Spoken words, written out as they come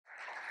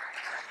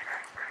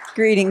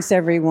Greetings,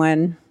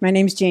 everyone. My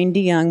name's Jane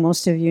DeYoung.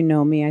 Most of you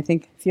know me. I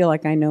feel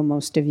like I know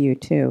most of you,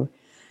 too.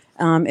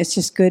 It's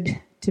just good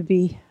to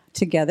be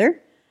together.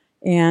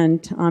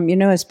 And,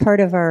 as part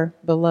of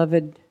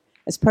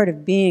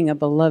being a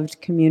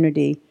beloved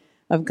community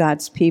of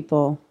God's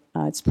people,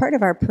 it's part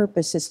of our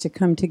purpose is to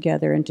come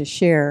together and to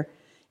share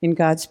in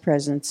God's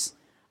presence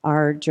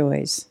our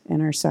joys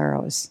and our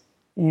sorrows.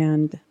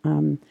 And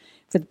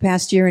for the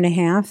past year and a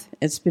half,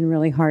 it's been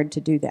really hard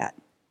to do that.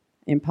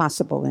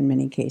 Impossible in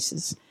many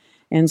cases.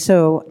 And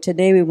so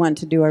today we want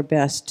to do our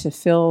best to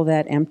fill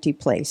that empty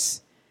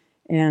place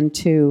and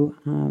to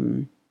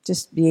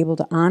just be able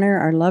to honor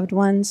our loved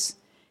ones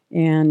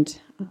and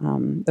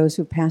those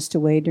who passed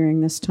away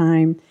during this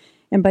time,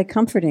 and by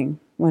comforting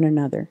one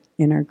another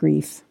in our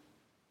grief.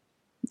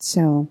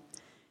 So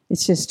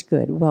it's just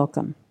good.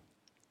 Welcome.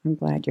 I'm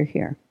glad you're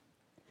here.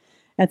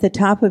 At the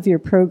top of your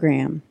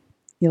program,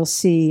 you'll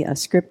see a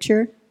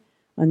scripture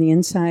on the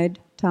inside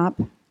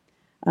top.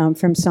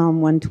 From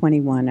Psalm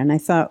 121, and I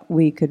thought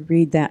we could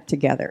read that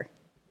together.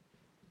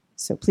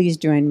 So please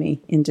join me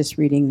in just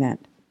reading that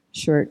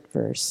short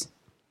verse.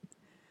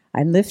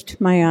 I lift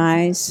my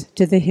eyes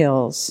to the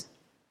hills.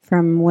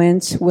 From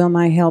whence will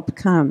my help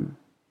come?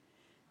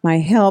 My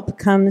help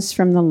comes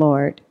from the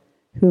Lord,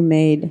 who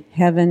made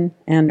heaven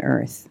and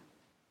earth.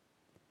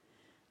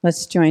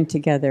 Let's join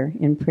together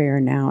in prayer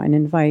now and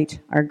invite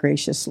our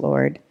gracious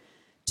Lord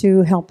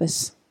to help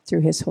us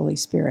through his Holy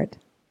Spirit.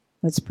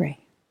 Let's pray.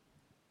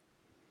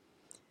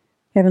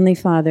 Heavenly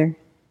Father,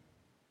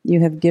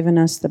 you have given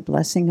us the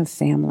blessing of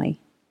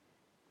family,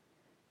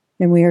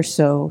 and we are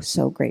so,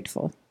 so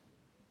grateful.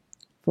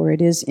 For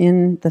it is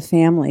in the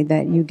family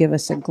that you give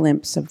us a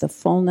glimpse of the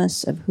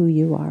fullness of who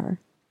you are.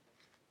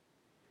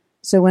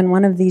 So when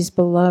one of these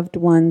beloved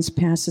ones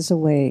passes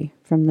away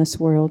from this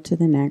world to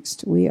the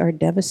next, we are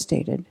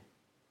devastated.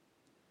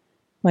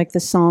 Like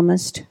the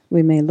psalmist,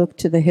 we may look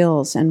to the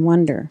hills and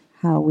wonder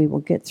how we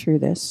will get through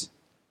this.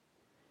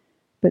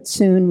 But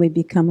soon we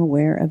become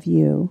aware of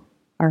you,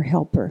 our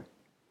helper,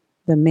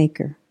 the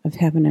maker of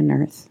heaven and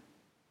earth.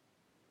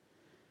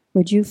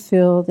 Would you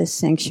fill this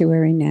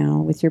sanctuary now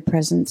with your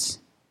presence,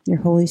 your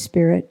Holy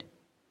Spirit,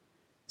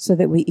 so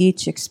that we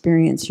each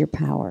experience your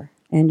power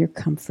and your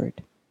comfort,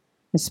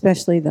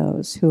 especially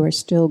those who are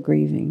still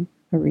grieving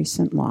a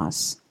recent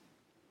loss.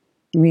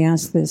 We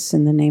ask this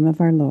in the name of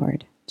our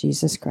Lord,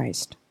 Jesus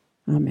Christ.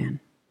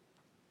 Amen.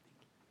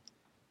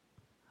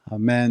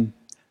 Amen.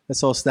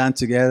 Let's all stand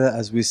together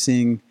as we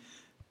sing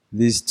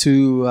these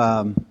two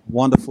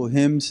wonderful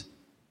hymns.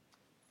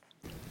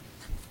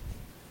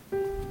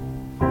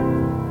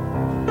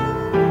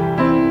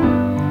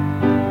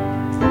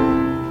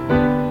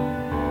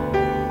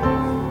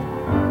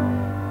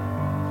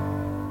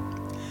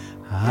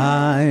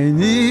 I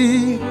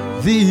need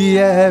thee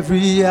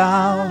every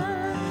hour,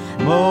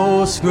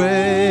 most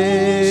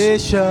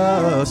gracious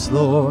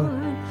Lord.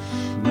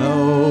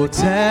 No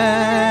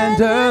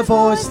tender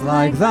voice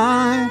like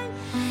thine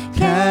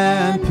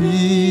can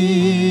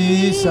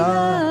peace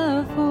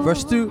afford.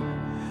 Verse 2.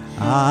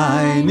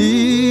 I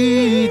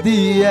need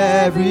thee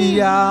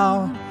every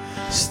hour,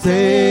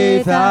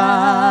 stay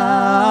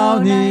thou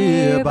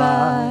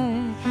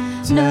nearby.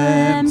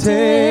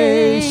 Temptations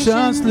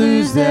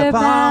lose their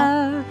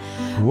power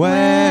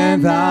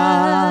when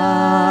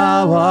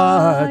thou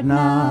art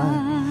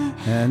nigh.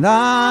 And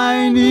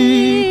I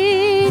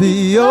need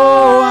thee,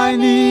 oh, I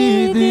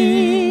need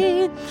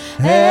thee.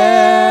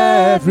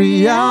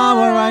 Every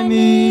hour I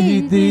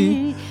need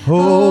thee.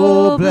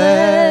 Oh,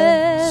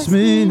 bless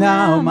me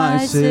now,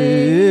 my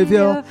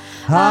Savior.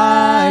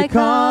 I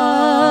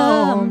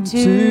come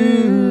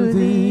to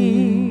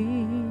thee.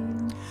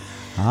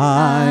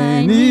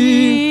 I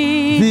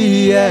need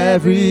thee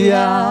every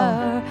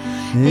hour,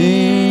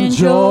 in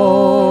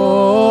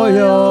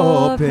joy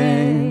or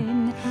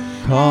pain.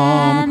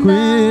 Come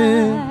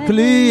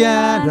quickly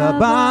and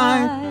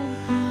abide.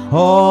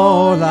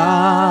 All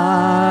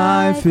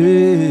life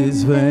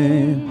is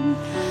vain,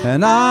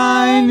 and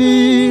I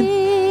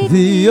need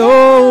thee,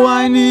 oh,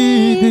 I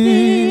need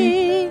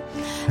thee.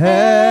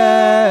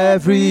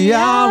 Every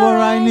hour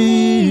I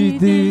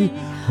need thee.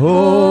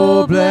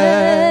 Oh,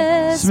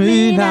 bless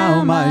me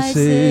now, my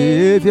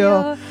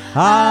Savior.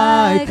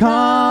 I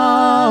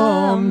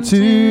come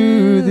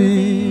to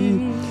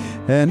thee,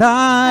 and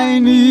I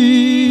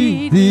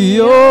need thee,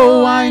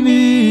 oh, I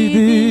need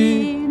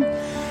thee.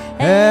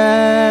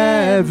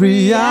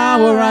 Every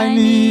hour I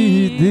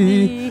need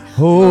thee.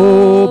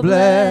 Oh,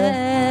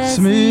 bless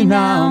me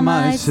now,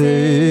 my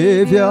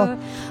Savior.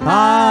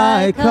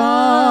 I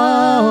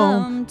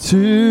come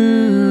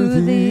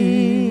to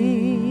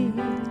thee.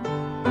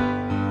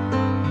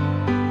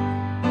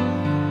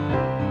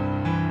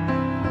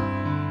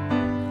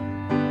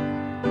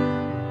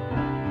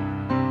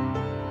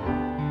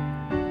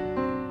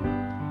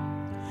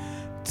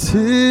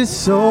 Tis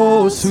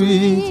so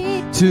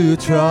sweet to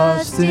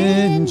trust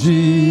in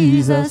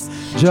Jesus,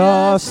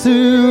 just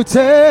to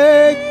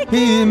take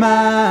him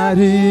at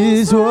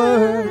his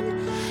word,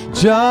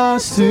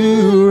 just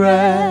to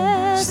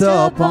rest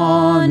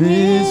upon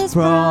his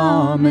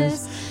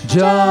promise,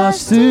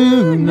 just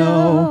to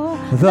know,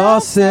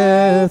 thus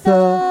saith the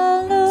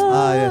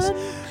Lord. Yes.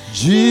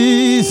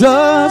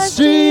 Jesus,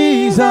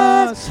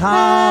 Jesus,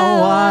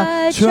 how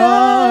I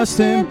trust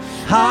him,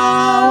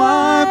 how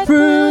I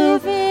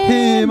prove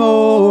him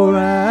o'er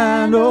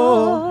and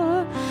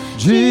o'er.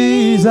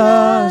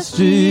 Jesus,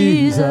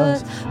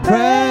 Jesus,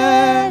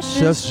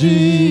 precious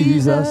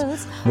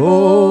Jesus,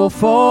 oh,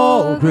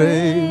 for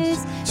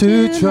grace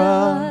to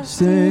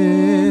trust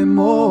him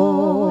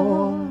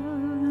more.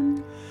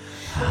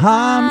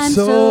 I'm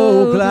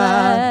so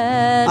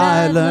glad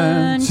I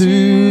learned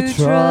to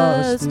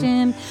trust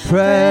him.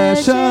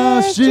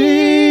 Precious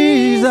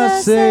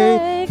Jesus,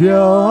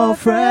 Savior,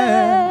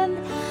 friend,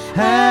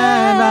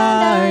 and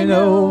I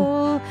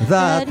know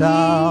that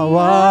thou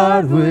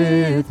art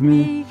with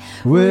me,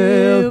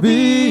 will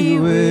be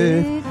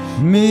with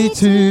me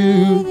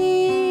to the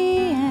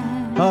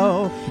end.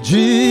 Oh,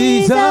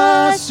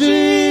 Jesus,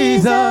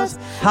 Jesus,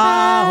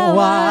 how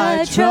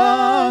I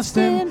trust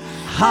him,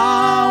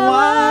 how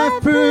I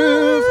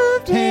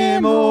proved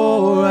him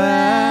o'er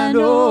and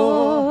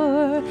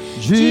o'er.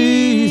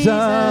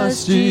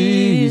 Jesus,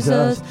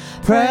 Jesus,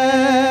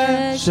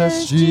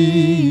 precious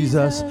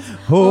Jesus,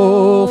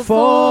 oh,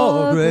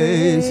 for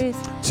grace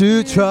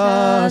to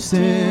trust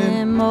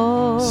him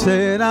more.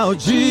 Say now,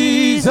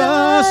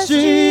 Jesus,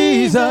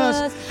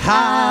 Jesus,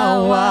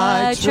 how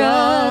I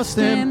trust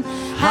him,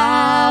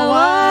 how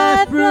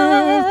I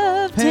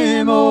proved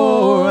him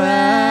o'er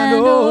and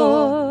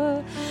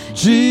o'er.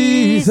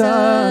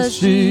 Jesus,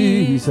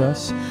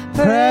 Jesus,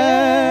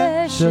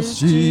 precious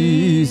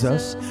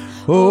Jesus,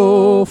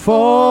 oh,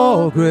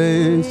 for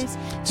grace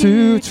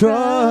to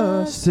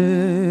trust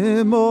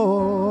him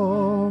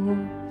more.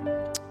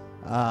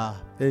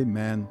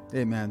 Amen.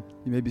 Amen.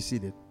 You may be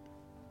seated.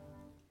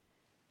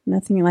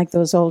 Nothing like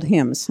those old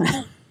hymns.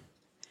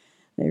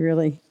 They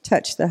really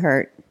touch the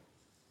heart.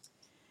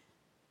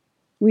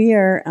 We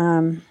are,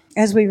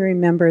 as we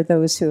remember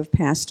those who have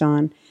passed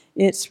on,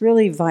 it's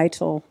really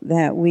vital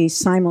that we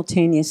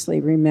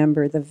simultaneously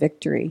remember the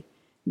victory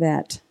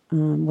that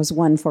was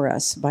won for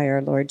us by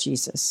our Lord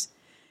Jesus.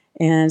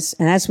 And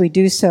as we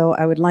do so,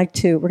 we're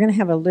going to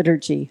have a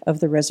liturgy of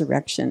the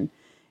resurrection.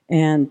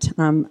 And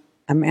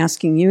I'm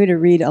asking you to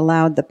read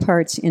aloud the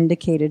parts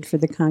indicated for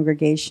the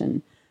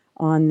congregation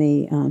on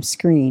the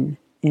screen.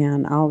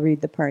 And I'll read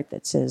the part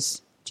that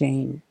says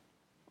Jane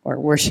or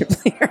worship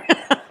leader.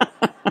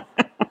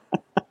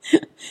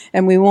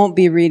 And we won't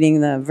be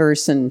reading the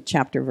verse and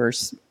chapter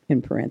verse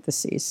in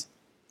parentheses.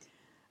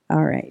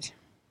 All right.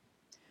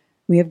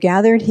 We have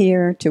gathered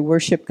here to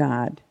worship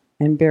God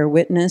and bear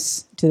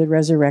witness to the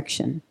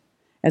resurrection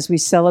as we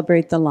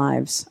celebrate the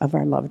lives of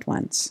our loved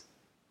ones.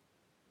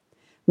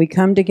 We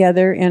come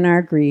together in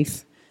our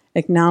grief,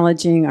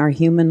 acknowledging our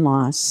human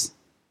loss.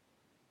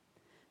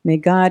 May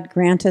God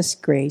grant us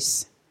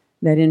grace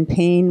that in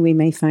pain we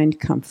may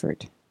find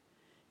comfort,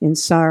 in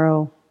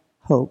sorrow,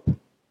 hope,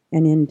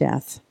 and in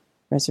death,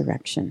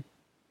 resurrection.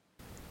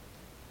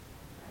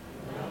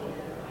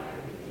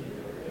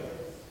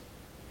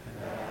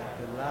 And at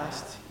the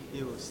last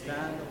he will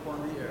stand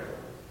upon the earth.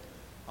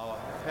 Our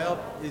help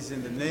is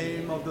in the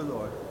name of the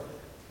Lord,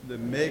 the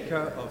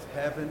maker of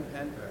heaven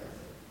and earth.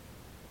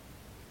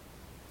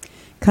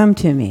 Come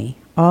to me,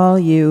 all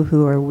you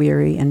who are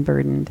weary and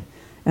burdened,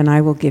 and I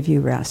will give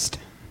you rest.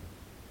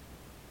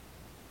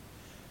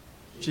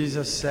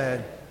 Jesus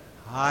said,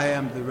 I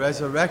am the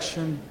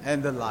resurrection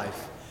and the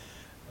life.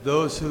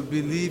 Those who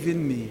believe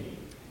in me,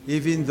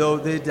 even though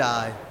they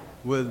die,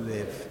 will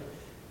live.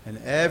 And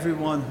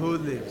everyone who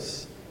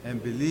lives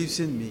and believes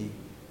in me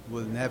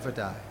will never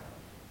die.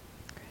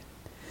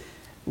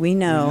 We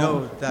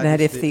know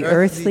that if the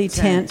earthly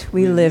tent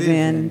we live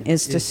in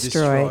is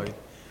destroyed,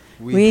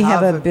 we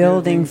have a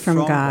building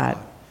from God,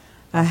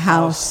 a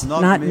house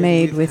not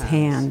made with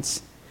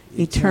hands,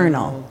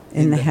 eternal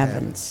in the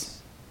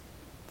heavens.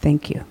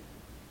 Thank you.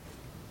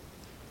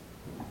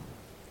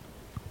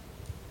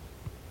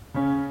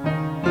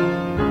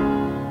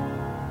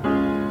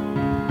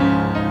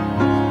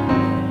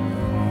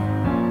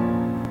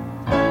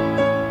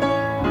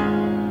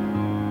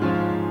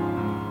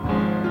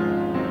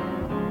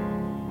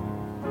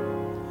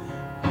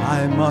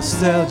 I must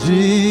tell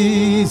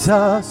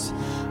Jesus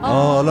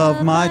all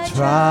of my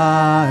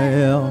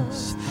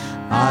trials.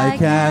 I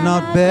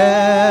cannot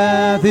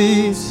bear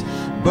these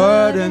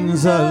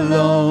burdens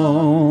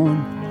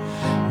alone.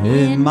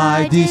 In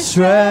my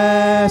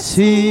distress,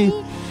 he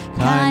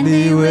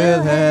kindly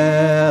will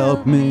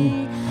help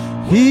me.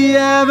 He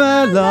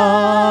ever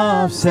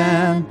loves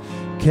and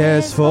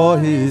cares for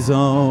his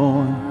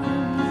own.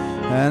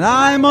 And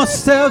I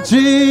must tell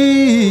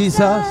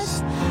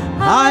Jesus,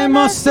 I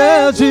must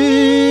tell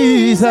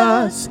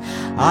Jesus,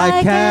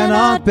 I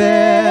cannot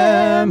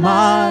bear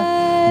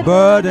my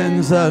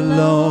burdens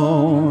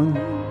alone.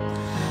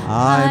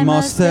 I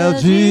must tell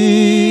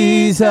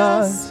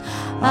Jesus,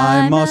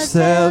 I must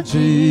tell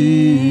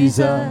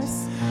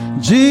Jesus,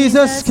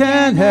 Jesus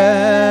can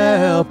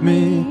help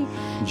me,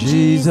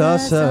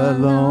 Jesus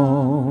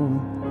alone.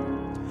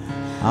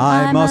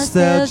 I must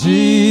tell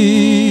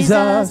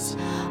Jesus,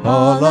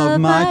 all of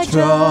my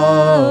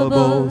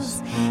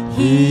troubles.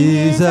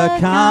 He's a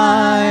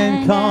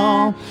kind,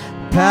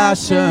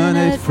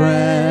 compassionate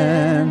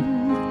friend.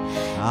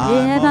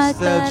 I must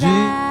tell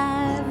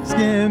Jesus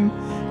him,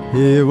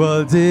 He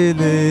will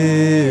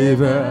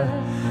deliver.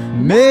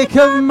 Make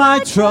of my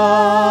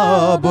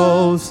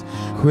troubles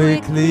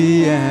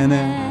quickly an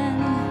end.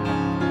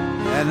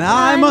 And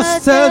I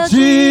must tell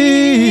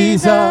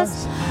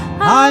Jesus,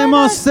 I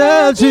must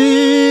tell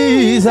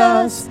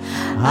Jesus,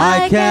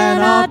 I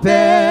cannot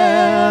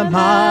bear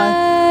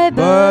my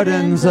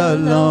burdens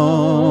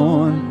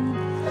alone.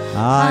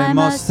 I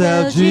must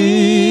tell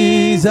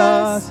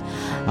Jesus,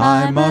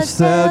 I must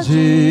tell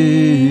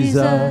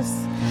Jesus,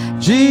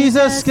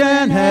 Jesus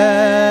can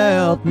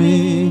help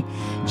me,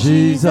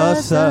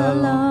 Jesus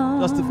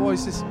alone. Just the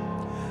voices.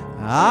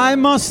 I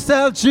must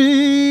tell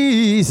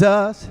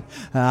Jesus,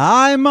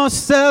 I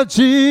must tell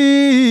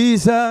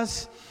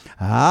Jesus,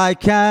 I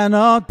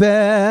cannot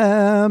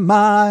bear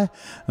my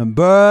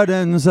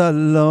burdens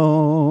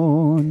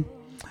alone.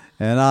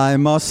 And I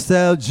must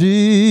tell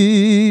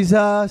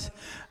Jesus,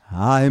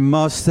 I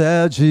must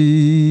tell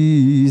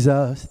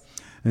Jesus,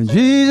 and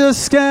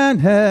Jesus can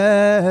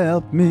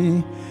help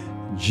me,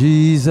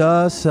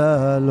 Jesus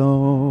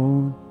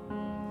alone.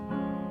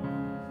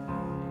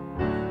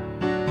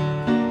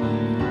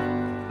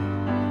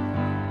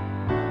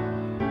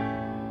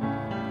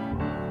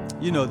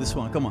 You know this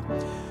one, come on.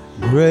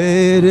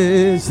 Great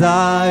is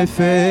thy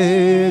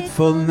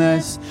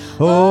faithfulness,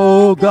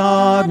 O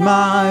God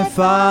my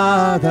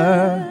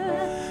Father.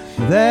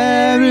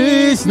 There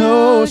is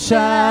no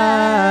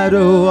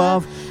shadow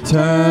of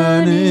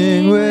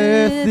turning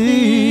with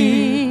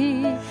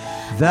thee.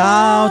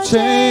 Thou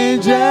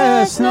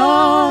changest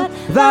not,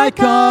 thy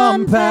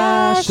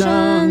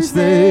compassions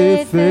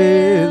they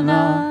fail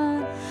not.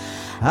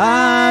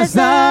 As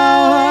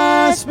thou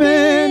hast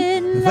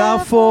been, thou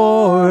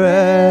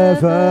forever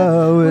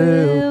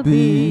wilt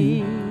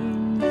be.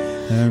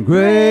 And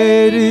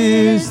great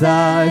is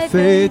thy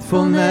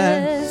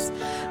faithfulness,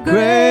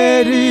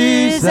 great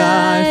is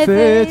thy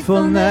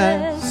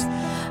faithfulness.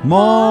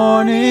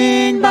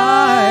 Morning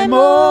by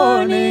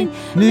morning,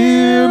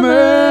 new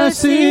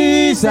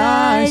mercies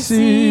I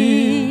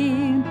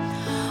see.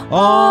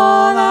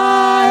 All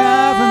I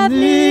have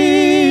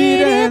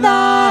needed,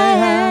 thy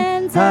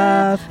hand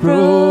hath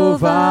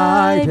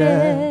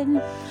provided.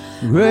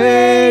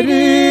 Great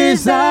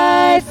is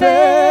thy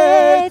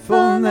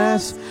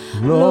faithfulness,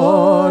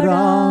 Lord,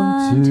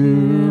 unto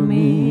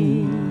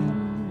me.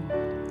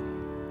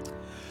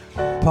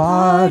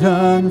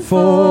 Pardon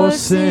for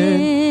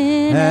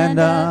sin and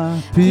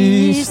a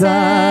peace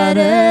that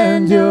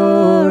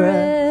endureth.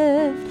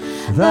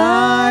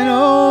 Thine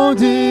own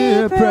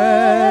dear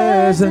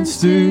presence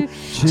to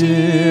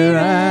cheer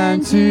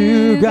and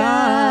to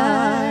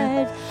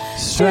guide.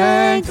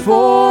 Strength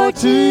for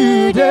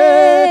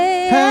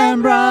today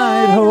and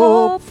bright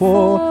hope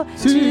for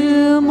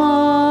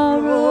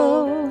tomorrow.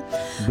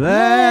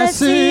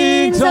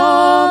 Blessings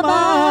all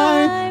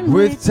mine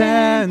with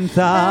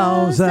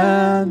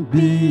 10,000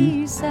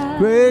 beside.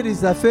 Great is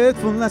thy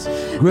faithfulness,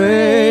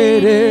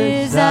 great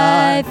is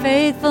thy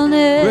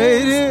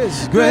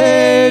faithfulness.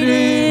 Great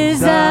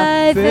is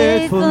thy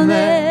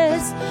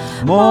faithfulness.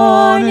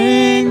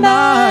 Morning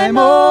by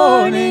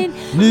morning,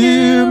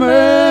 new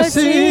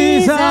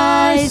mercies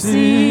I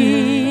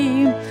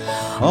see.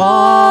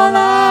 All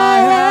I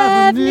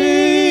have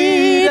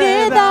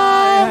needed,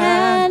 thy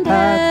hand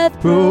hath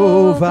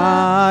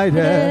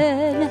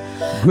provided.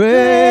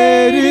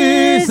 Great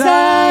is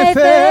thy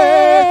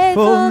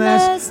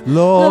faithfulness,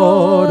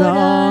 Lord,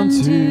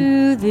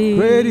 unto thee.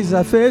 Great is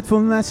thy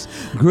faithfulness,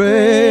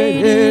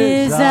 great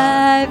is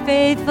thy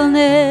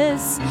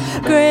faithfulness.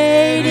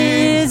 Great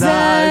is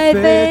thy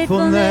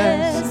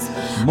faithfulness.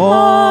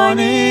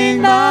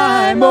 Morning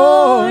by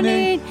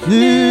morning,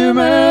 new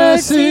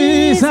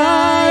mercies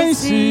I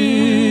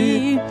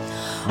see.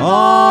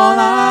 All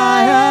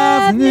I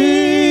have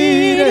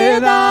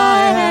needed,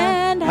 thy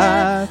hand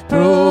hath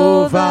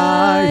provided.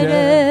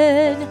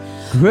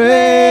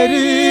 Great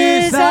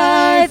is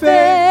thy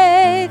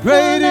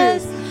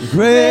faithfulness.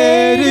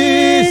 Great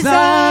is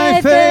thy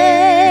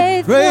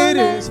faith. Great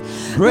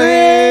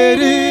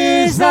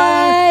is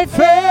thy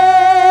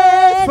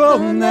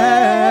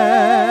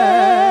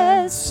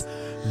faithfulness,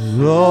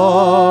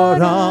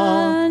 Lord,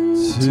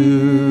 unto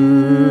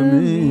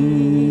me.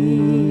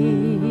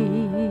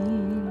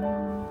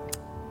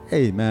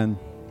 Amen.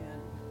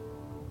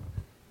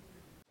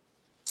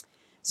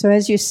 So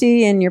as you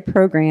see in your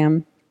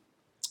program,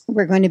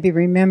 we're going to be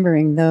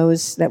remembering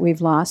those that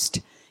we've lost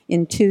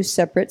in two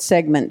separate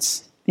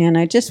segments. And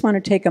I just want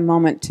to take a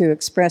moment to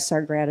express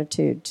our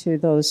gratitude to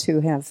those who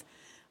have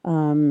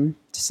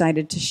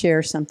decided to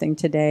share something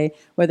today,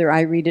 whether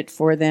I read it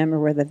for them or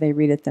whether they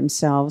read it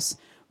themselves.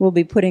 We'll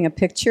be putting a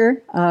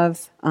picture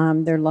of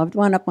their loved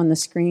one up on the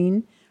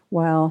screen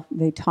while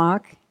they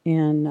talk.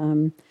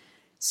 And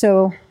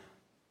so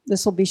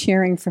this will be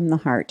sharing from the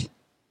heart.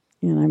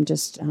 And I'm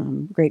just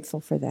grateful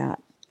for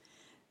that.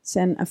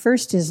 So,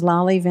 first is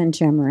Lolly Van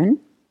Gemeren.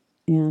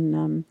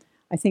 And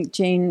I think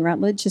Jane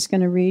Rutledge is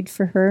going to read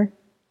for her.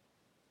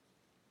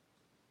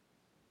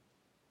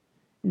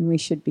 And we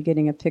should be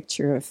getting a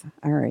picture of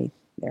Ari.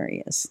 There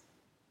he is.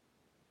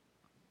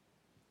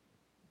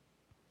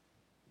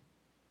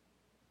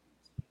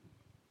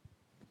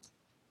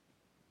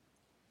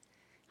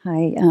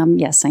 Hi,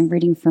 yes, I'm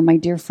reading for my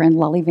dear friend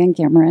Lolly Van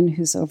Gemeren,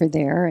 who's over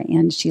there,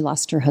 and she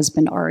lost her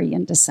husband Ari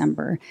in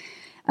December.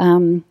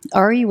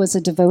 Ari was a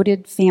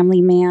devoted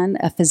family man,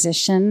 a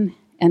physician,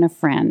 and a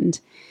friend.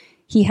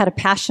 He had a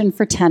passion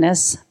for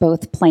tennis,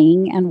 both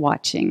playing and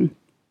watching.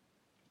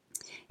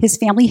 His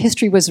family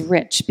history was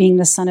rich, being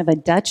the son of a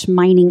Dutch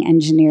mining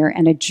engineer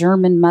and a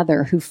German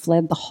mother who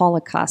fled the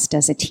Holocaust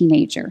as a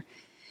teenager.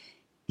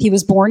 He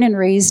was born and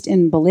raised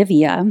in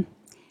Bolivia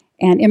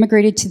and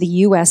immigrated to the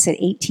U.S. at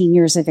 18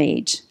 years of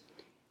age.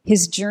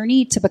 His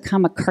journey to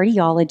become a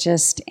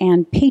cardiologist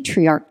and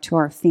patriarch to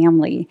our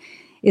family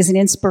is an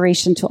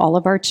inspiration to all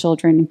of our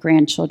children,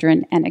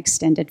 grandchildren, and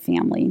extended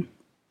family.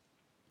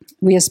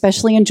 We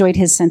especially enjoyed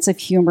his sense of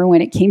humor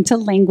when it came to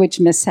language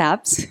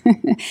mishaps,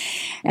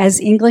 as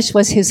English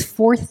was his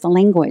fourth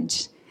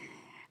language.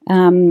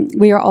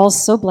 We are all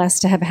so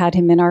blessed to have had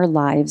him in our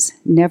lives,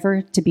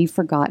 never to be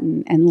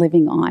forgotten and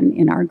living on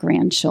in our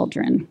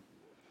grandchildren.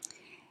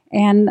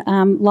 And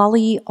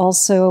Lolly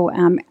also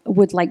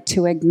would like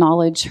to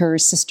acknowledge her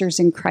sisters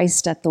in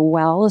Christ at the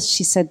well.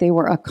 She said they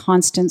were a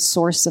constant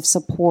source of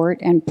support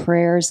and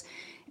prayers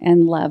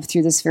and love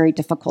through this very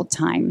difficult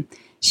time.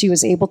 She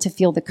was able to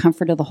feel the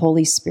comfort of the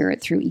Holy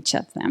Spirit through each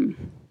of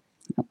them.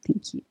 Oh,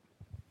 thank you.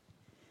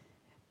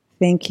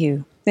 Thank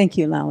you. Thank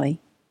you, Lolly,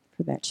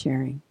 for that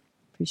sharing.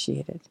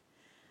 Appreciate it.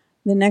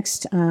 The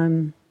next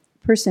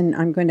person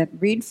I'm going to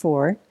read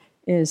for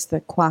is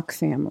the Kwok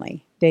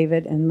family.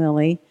 David and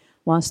Lily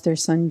lost their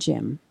son,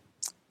 Jim,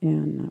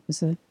 and that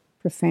was a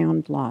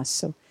profound loss.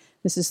 So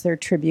this is their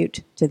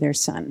tribute to their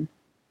son.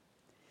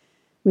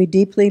 We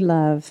deeply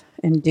love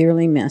and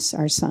dearly miss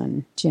our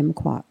son, Jim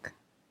Kwok.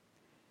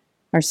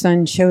 Our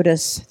son showed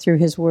us through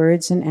his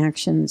words and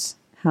actions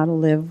how to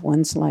live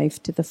one's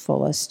life to the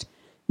fullest,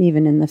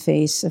 even in the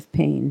face of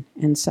pain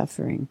and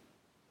suffering.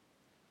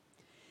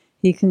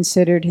 He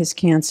considered his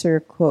cancer,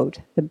 quote,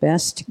 the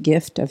best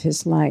gift of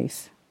his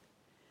life,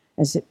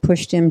 as it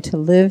pushed him to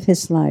live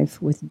his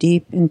life with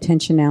deep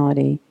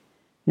intentionality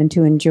and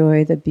to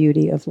enjoy the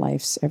beauty of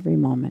life's every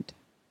moment.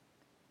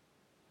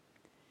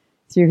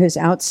 Through his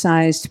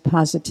outsized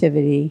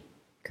positivity,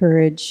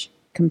 courage,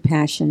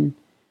 compassion,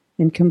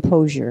 and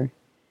composure,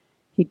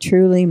 he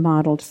truly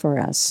modeled for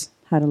us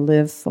how to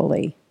live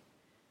fully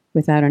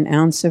without an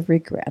ounce of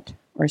regret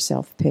or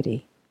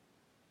self-pity.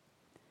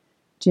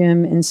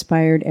 Jim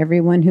inspired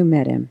everyone who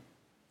met him,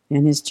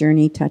 and his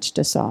journey touched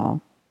us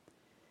all.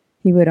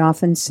 He would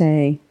often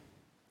say,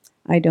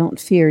 I don't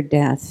fear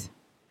death.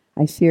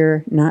 I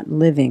fear not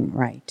living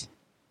right.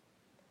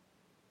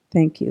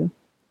 Thank you,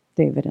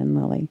 David and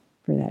Lily,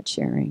 for that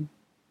sharing.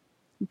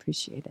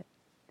 Appreciate it.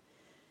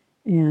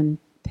 And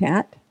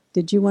Pat,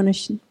 did you want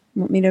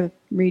me to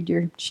read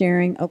your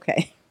sharing?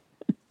 Okay.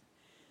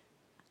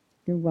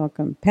 You're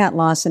welcome. Pat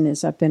Lawson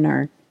is up in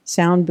our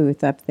sound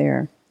booth up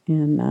there,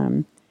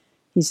 and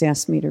he's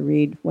asked me to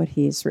read what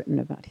he's written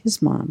about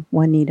his mom,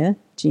 Juanita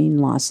Jean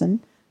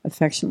Lawson,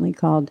 affectionately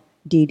called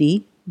Dee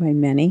Dee by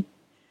many,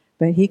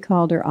 but he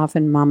called her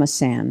often Mama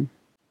San.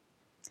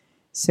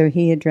 So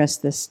he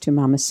addressed this to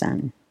Mama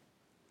San.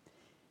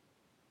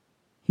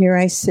 Here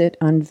I sit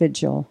on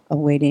vigil,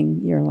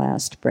 awaiting your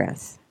last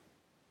breath.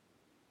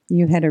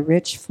 You had a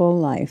rich, full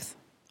life,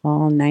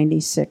 all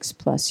 96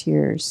 plus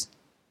years.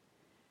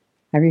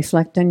 I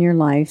reflect on your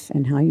life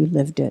and how you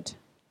lived it.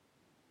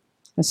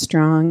 A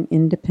strong,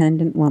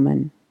 independent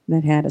woman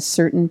that had a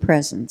certain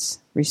presence,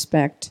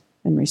 respect,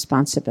 and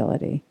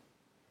responsibility.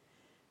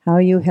 How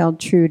you held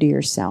true to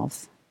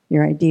yourself,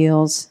 your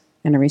ideals,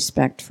 and a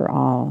respect for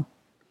all.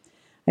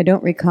 I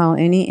don't recall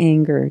any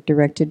anger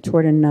directed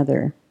toward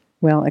another,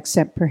 well,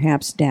 except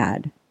perhaps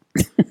Dad.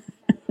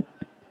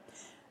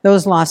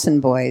 Those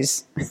Lawson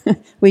boys,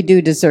 we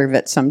do deserve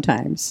it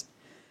sometimes.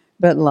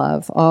 But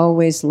love,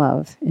 always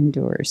love,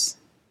 endures.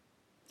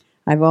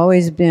 I've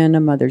always been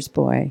a mother's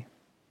boy.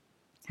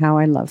 How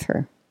I love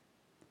her.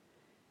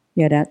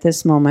 Yet at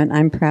this moment,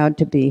 I'm proud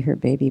to be her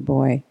baby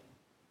boy.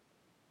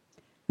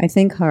 I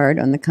think hard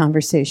on the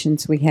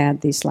conversations we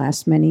had these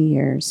last many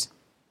years.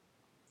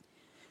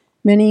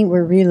 Many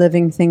were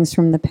reliving things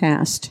from the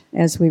past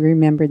as we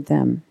remembered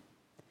them.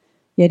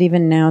 Yet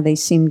even now they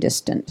seem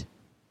distant.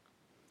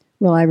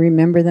 Will I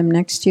remember them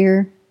next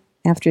year?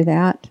 After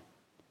that?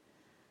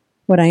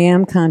 What I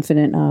am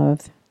confident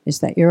of is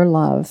that your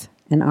love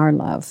and our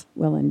love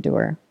will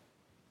endure.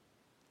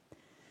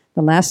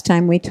 The last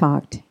time we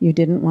talked, you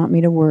didn't want me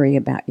to worry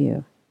about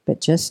you,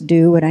 but just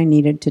do what I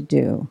needed to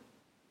do.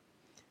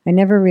 I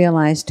never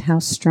realized how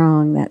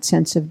strong that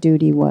sense of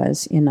duty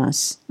was in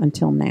us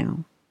until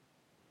now.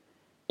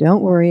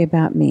 Don't worry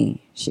about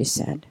me, she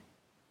said.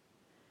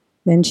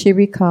 Then she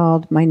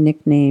recalled my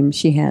nickname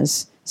she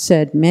has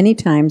said many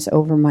times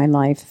over my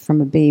life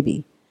from a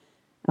baby.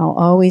 I'll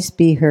always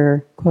be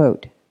her,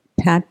 quote,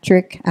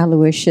 Patrick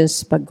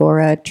Aloysius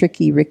Bagora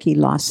Tricky Ricky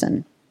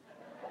Lawson.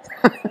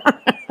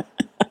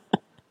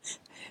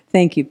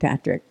 Thank you,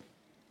 Patrick.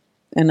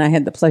 And I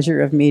had the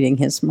pleasure of meeting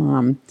his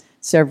mom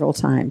several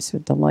times. A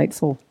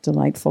delightful,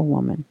 delightful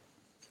woman.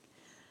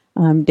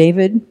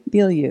 David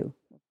Bilyeu.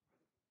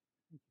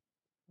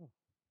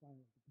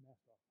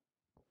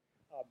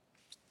 I'd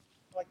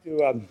like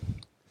to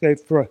say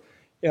for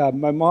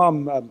my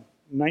mom,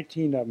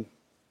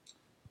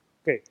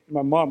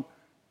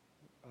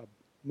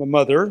 my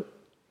mother,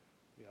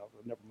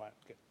 never mind.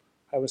 Okay.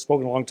 I haven't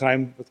spoken a long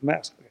time with the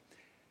mask. Okay.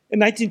 In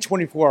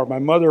 1924, my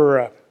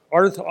mother,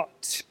 Arthur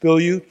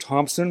Bilyeu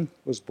Thompson,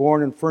 was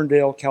born in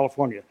Ferndale,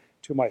 California,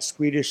 to my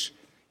Swedish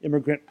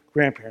immigrant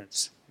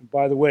grandparents. And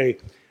by the way,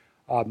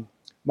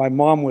 my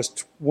mom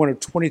was one of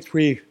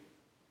 23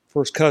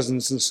 first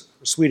cousins,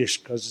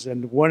 Swedish cousins,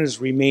 and one is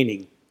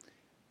remaining.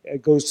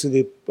 It goes to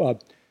the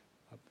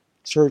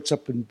church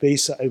up in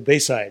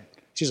Bayside.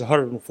 She's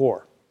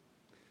 104.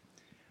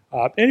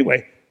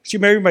 Anyway, she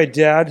married my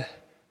dad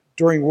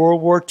during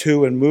World War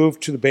II and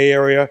moved to the Bay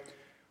Area,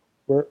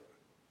 where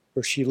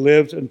she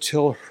lived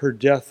until her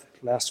death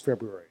last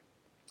February.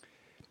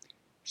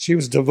 She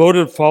was a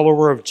devoted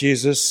follower of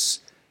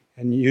Jesus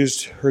and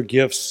used her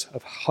gifts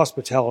of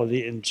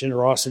hospitality and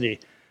generosity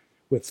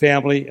with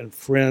family and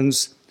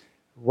friends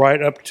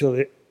right up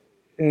to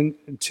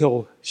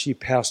until she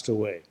passed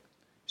away.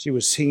 She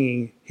was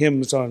singing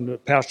hymns on the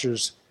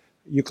pastor's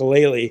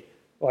ukulele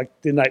like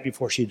the night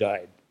before she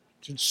died.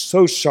 She's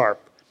so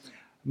sharp.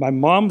 My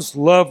mom's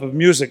love of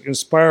music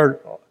inspired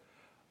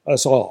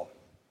us all.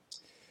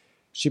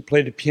 She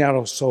played the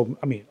piano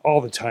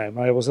all the time.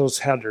 I always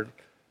had her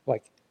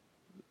like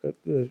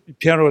the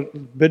piano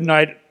at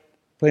midnight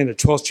playing the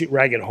 12th Street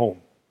Rag at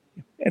Home.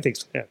 I think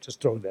so. Yeah,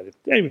 just throwing that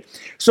in.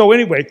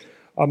 Anyway,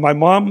 my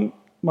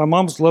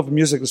mom's love of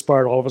music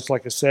inspired all of us,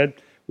 like I said,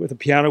 with the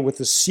piano, with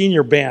the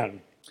senior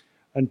band,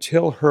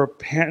 until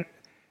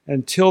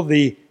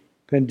the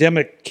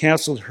pandemic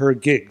canceled her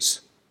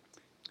gigs.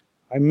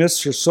 I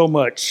miss her so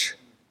much,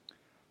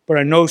 but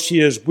I know she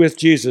is with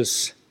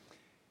Jesus,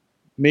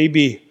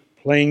 maybe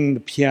playing the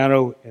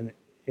piano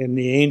in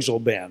the angel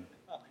band.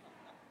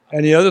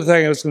 And the other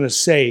thing I was going to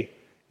say,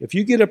 if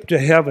you get up to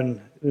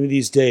heaven in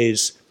these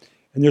days,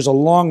 and there's a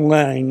long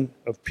line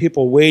of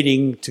people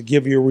waiting to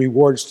give your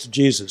rewards to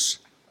Jesus,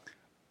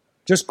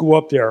 just go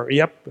up there.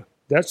 Yep,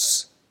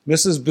 that's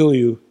Mrs.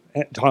 Bilyeu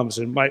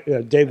Thompson,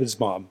 David's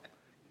mom,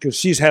 because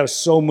she has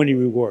so many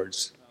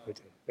rewards.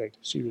 Thank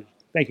you.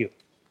 Thank you.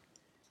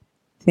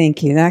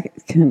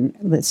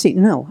 Let's see.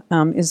 No,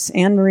 is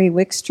Anne-Marie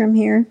Wickstrom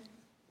here?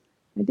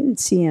 I didn't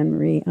see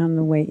Anne-Marie on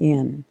the way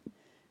in,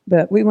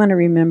 but we want to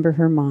remember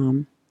her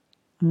mom.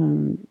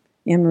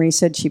 Anne-Marie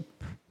said she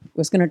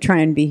was going to try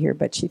and be here,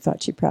 but she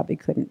thought she probably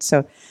couldn't.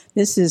 So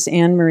this is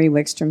Anne-Marie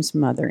Wickstrom's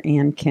mother,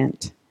 Ann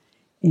Kent,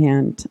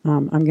 and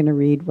I'm going to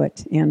read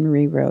what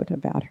Anne-Marie wrote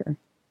about her.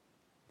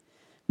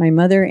 My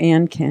mother,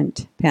 Ann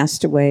Kent,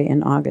 passed away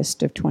in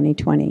August of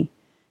 2020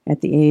 at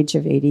the age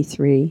of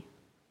 83.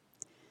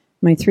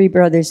 My 3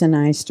 brothers and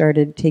I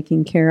started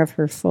taking care of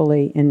her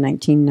fully in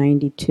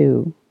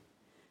 1992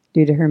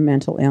 due to her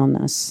mental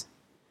illness.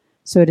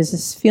 So it is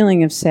this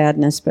feeling of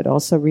sadness, but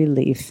also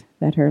relief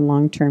that her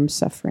long-term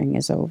suffering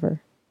is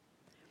over.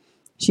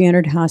 She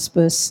entered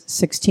hospice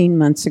 16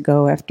 months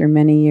ago after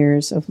many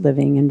years of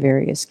living in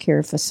various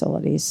care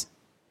facilities.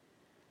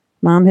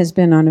 Mom has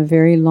been on a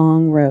very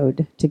long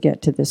road to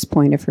get to this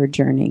point of her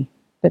journey,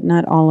 but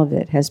not all of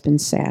it has been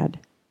sad.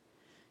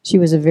 She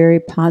was a very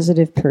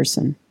positive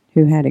person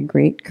who had a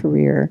great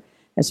career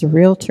as a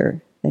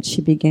realtor that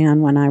she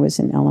began when I was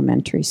in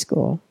elementary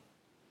school.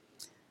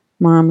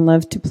 Mom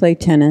loved to play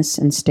tennis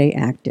and stay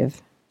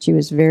active. She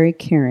was very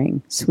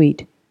caring,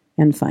 sweet,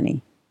 and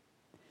funny.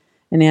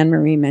 And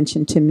Anne-Marie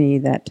mentioned to me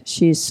that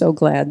she is so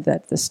glad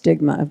that the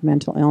stigma of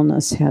mental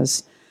illness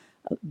has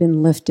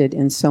been lifted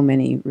in so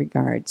many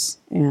regards,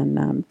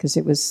 and because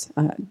it was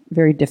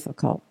very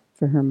difficult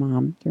for her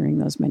mom during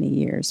those many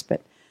years,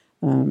 but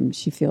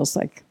she feels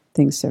like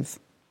things have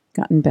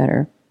gotten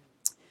better.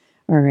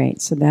 All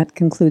right, so that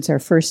concludes our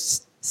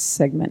first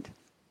segment.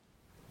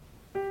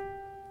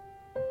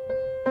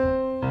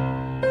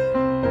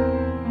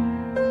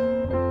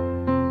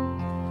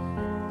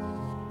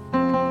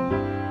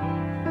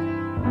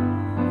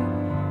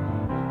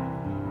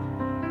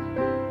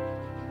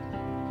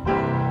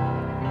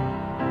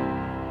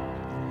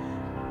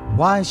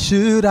 Why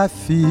should I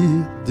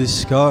feel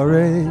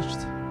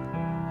discouraged?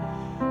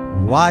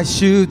 Why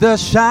should the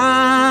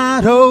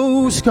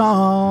shadows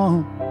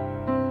come?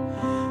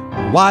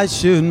 Why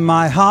should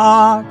my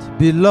heart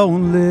be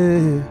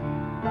lonely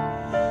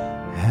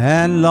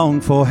and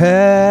long for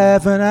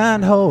heaven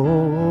and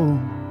home?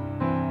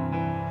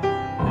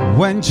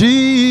 When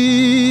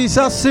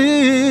Jesus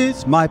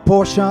is my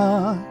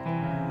portion,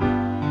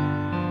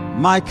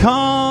 my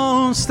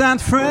constant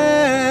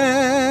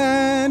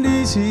friend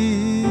is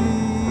He.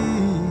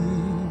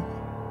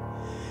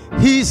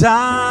 His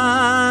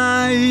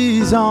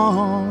eyes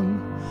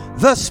on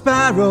the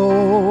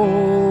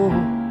sparrow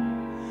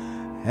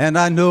and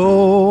I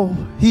know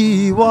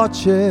He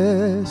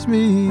watches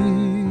me.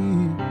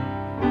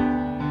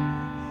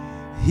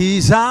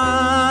 His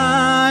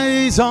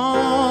eyes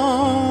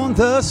on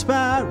the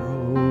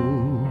sparrow,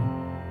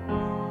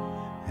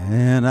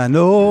 and I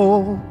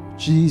know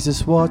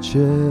Jesus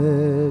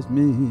watches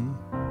me.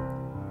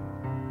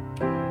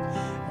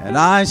 And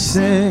I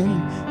sing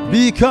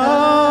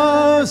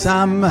because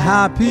I'm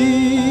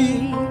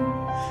happy,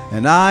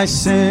 and I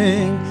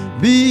sing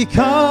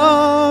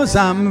because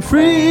I'm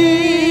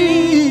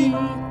free,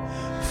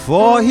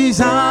 for His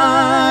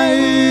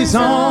eyes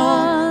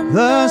on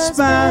the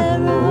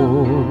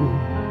sparrow,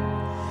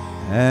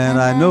 and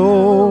I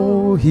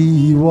know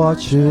He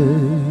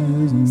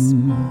watches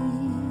me.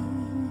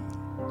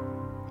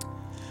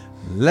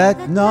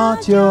 Let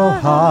not your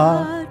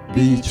heart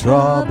be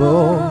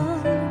troubled.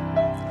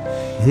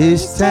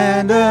 His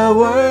tender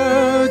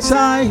words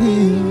I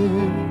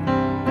hear,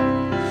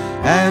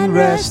 and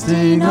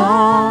resting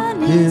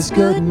on His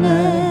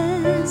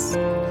goodness,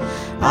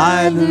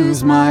 I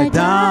lose my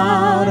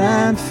doubt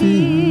and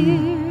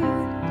fear.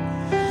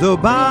 Though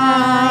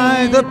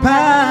by the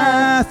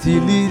path He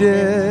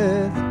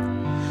leadeth,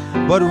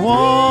 but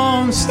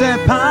one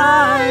step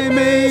I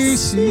may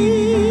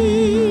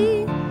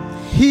see,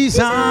 His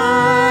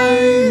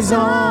eyes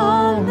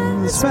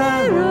on the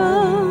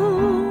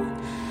sparrow,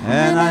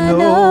 and I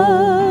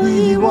know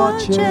He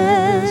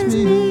watches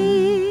me.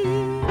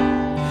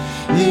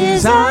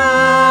 His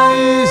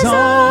eyes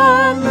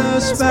on the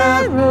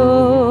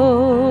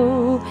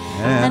sparrow,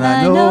 and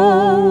I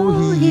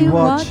know He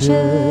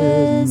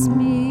watches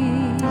me.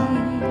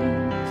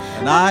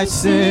 And I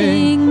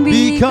sing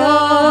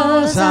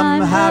because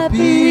I'm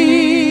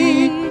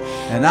happy,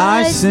 and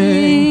I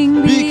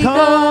sing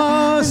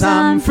because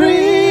I'm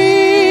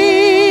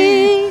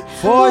free,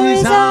 for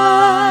His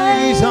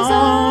eyes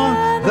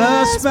on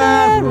the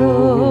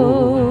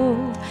sparrow,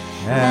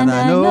 and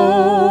I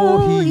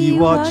know He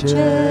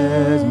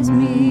watches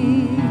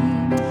me.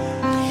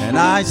 And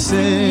I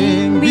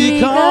sing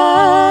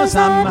because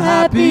I'm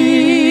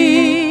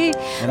happy,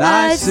 and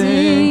I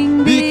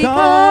sing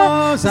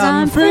because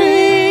I'm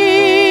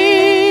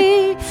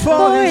free,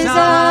 for His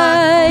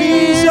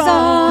eyes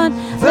on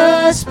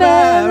the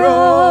sparrow,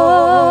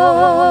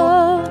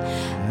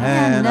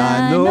 and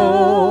I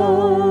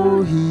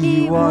know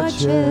He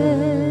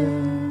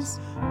watches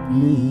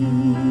me.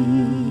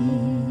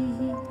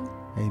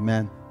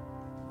 Amen.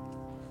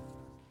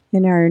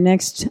 In our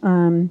next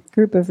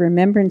group of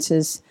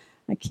remembrances,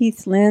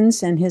 Keith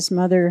Lenz and his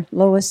mother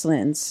Lois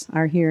Lenz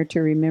are here to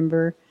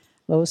remember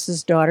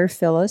Lois's daughter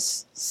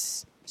Phyllis,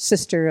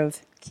 sister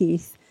of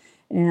Keith.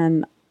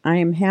 And I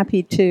am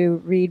happy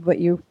to read what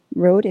you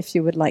wrote if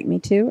you would like me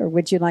to, or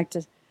would you like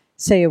to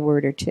say a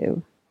word or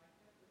two?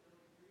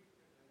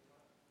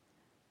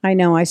 I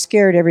know, I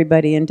scared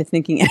everybody into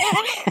thinking.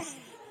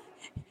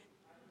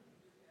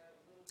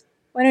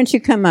 Why don't you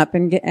come up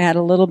and add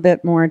a little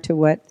bit more to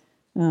what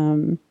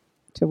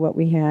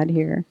we had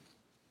here?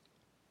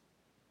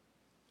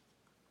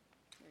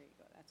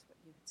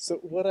 So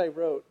what I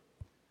wrote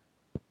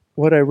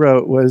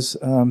was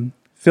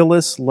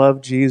Phyllis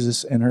loved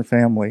Jesus and her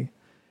family.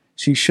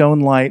 She shone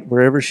light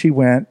wherever she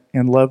went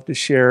and loved to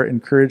share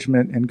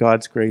encouragement and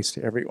God's grace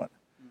to everyone.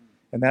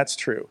 And that's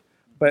true.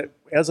 But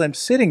as I'm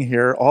sitting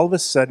here, all of a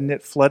sudden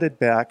it flooded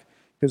back,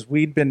 because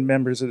we'd been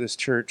members of this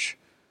church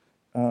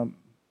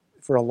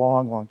for a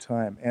long, long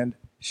time. And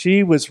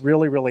she was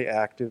really, really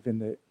active in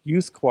the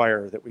youth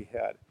choir that we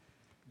had.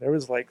 There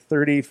was like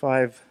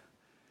 35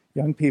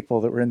 young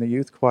people that were in the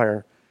youth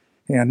choir.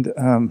 And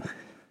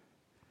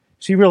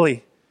she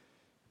really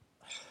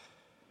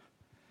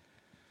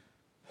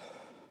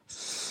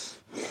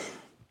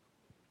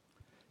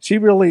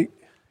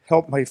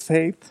helped my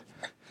faith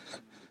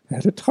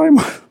at a time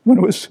when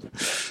it was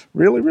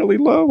really, really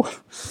low.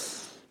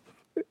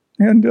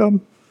 And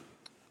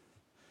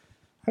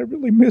I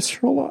really miss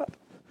her a lot.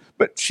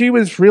 But she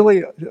was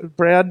really,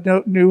 Brad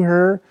knew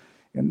her,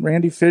 and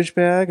Randy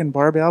Fishbag and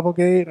Barb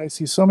Applegate. I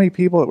see so many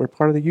people that were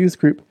part of the youth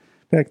group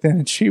back then,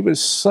 and she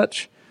was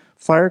such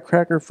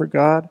firecracker for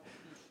God.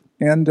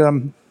 And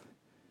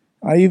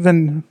I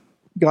even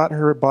got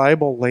her a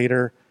Bible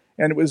later,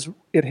 and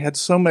it had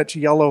so much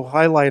yellow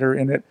highlighter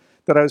in it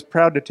that I was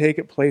proud to take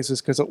it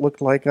places, because it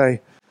looked like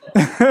I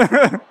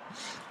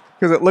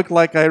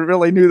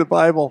really knew the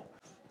Bible.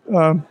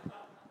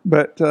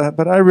 But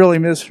I really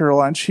miss her a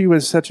lot. And she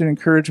was such an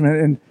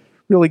encouragement, and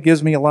really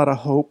gives me a lot of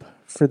hope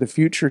for the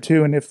future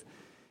too. And if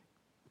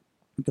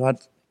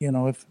God,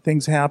 if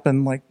things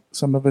happen like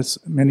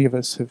many of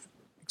us have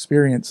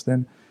experienced,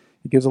 then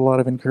it gives a lot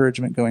of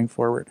encouragement going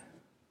forward.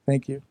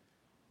 Thank you.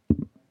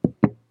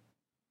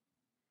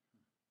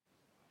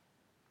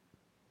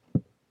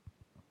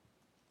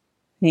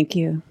 Thank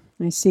you.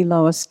 I see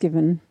Lois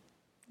giving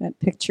that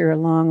picture a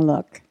long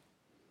look.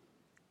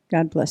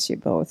 God bless you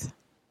both.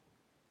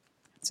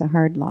 It's a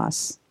hard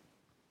loss.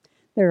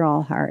 They're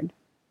all hard.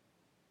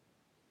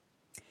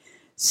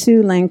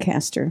 Sue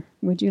Lancaster,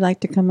 would you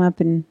like to come up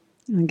and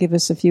give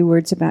us a few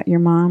words about your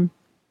mom?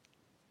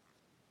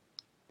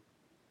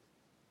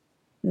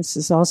 This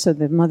is also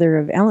the mother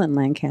of Ellen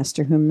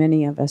Lancaster, whom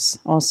many of us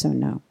also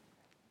know.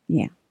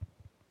 Yeah.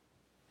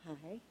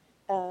 Hi.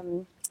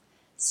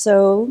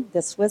 So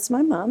this was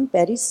my mom,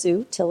 Betty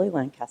Sue Tilly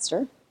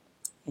Lancaster,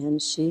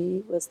 and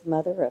she was the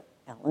mother of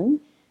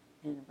Ellen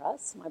and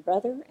Russ, my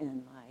brother,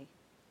 and my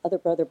other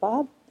brother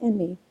Bob, and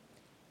me.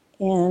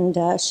 And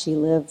she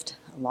lived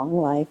a long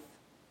life,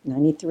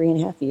 93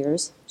 and a half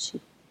years.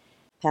 She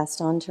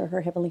passed on to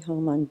her heavenly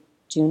home on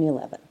June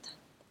 11th.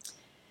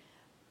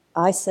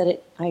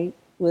 I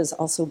was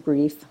also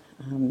brief.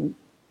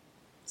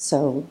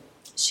 So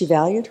she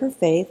valued her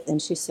faith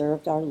and she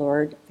served our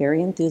Lord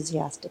very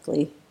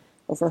enthusiastically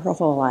over her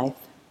whole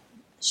life.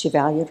 She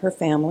valued her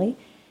family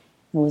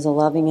and was a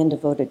loving and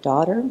devoted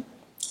daughter,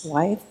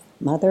 wife,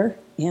 mother,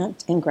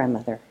 aunt, and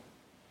grandmother.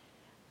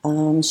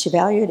 She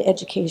valued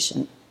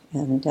education,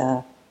 and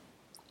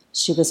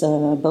she was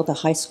both a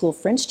high school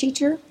French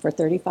teacher for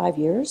 35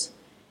 years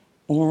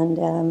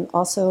and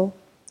also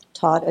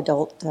taught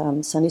adult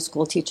Sunday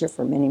school teacher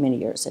for many, many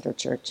years at her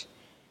church.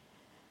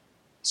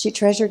 She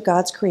treasured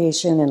God's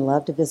creation and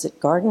loved to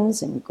visit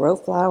gardens and grow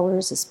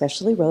flowers,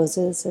 especially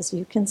roses, as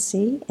you can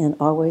see, and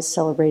always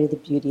celebrated the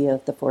beauty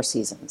of the four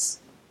seasons.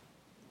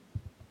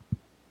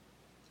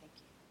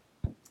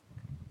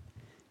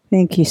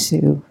 Thank you,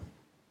 Sue.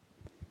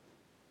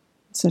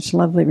 Such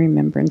lovely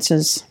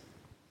remembrances.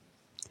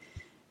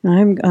 Now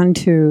I'm going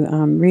to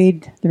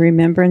read the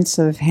remembrance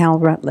of Hal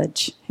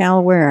Rutledge.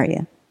 Hal, where are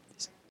you?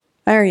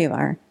 There you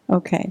are.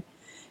 Okay.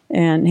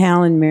 And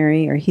Hal and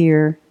Mary are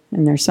here,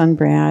 and their son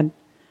Brad,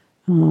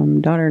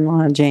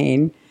 daughter-in-law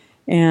Jane,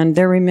 and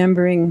they're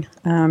remembering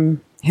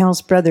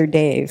Hal's brother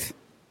Dave,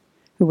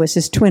 who was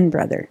his twin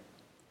brother.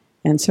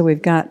 And so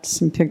we've got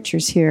some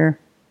pictures here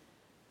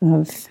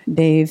of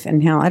Dave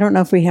and Hal. I don't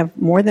know if we have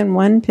more than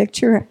one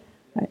picture.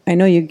 I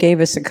know you gave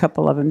us a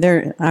couple of them.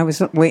 There, I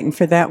was waiting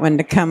for that one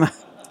to come up.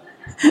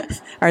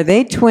 Are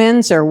they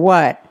twins or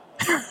what?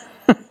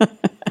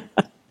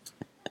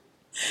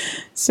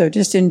 So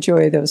just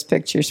enjoy those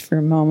pictures for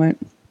a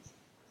moment.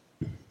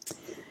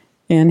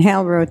 And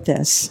Hal wrote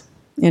this: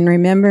 in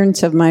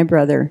remembrance of my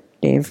brother,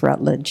 Dave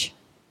Rutledge.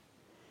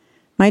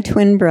 My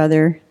twin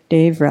brother,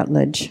 Dave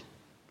Rutledge,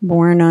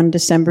 born on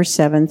December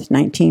 7th,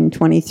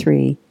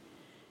 1923,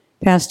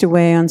 passed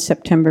away on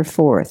September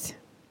 4th,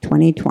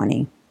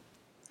 2020.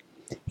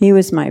 He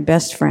was my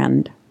best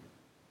friend,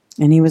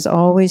 and he was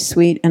always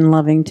sweet and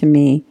loving to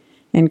me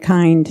and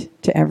kind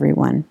to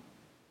everyone.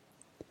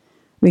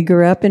 We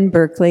grew up in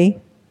Berkeley,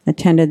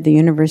 attended the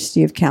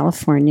University of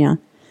California,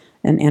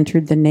 and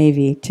entered the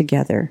Navy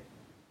together.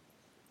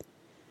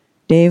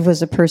 Dave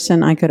was a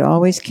person I could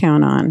always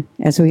count on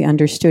as we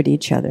understood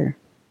each other.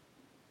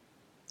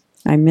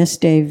 I miss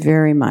Dave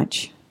very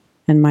much,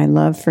 and my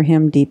love for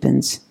him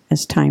deepens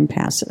as time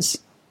passes.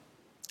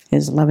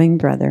 His loving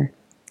brother,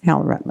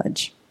 Hal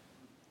Rutledge.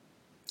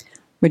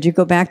 Would you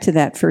go back to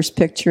that first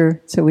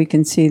picture so we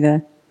can see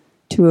the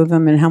two of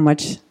them and how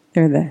much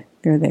there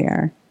they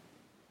are?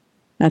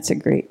 That's a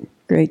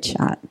great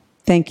shot.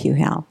 Thank you,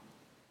 Hal.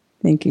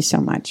 Thank you so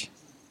much.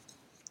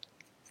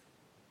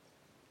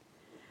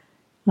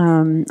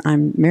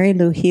 I'm Mary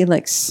Lou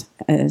Helix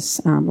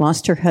has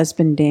lost her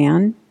husband,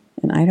 Dan,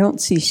 and I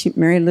don't see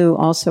Mary Lou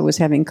also was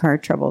having car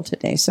trouble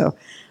today, so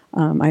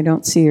I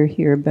don't see her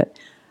here, but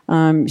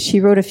she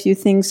wrote a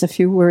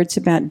few words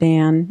about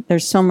Dan.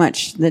 There's so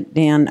much that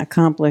Dan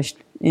accomplished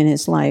in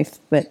his life,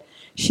 but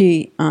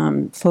she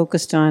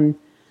focused on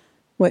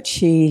what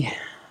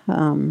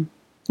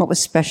was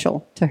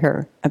special to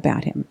her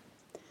about him.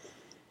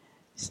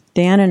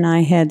 Dan and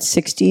I had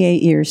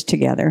 68 years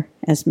together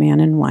as man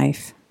and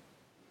wife.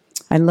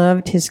 I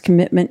loved his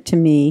commitment to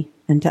me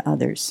and to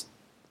others.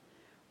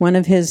 One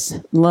of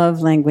his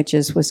love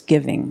languages was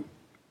giving.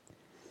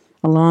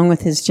 Along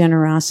with his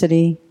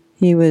generosity,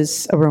 he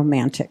was a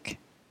romantic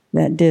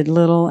that did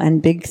little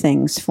and big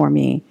things for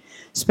me,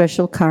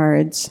 special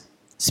cards,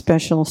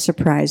 special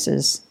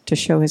surprises to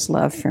show his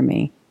love for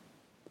me.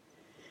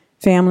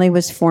 Family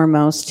was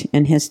foremost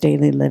in his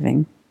daily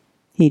living.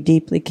 He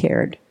deeply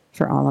cared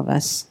for all of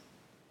us.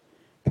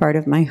 Part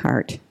of my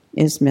heart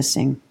is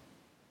missing.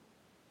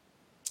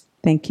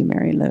 Thank you,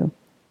 Mary Lou.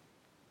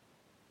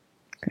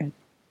 Good.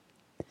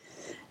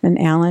 And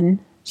Alan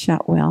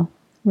Shotwell.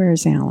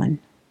 Where's Alan?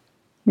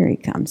 Here he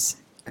comes.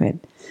 Good.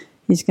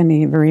 He's going to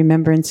give a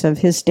remembrance of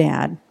his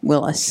dad,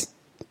 Willis,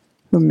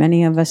 who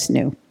many of us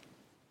knew.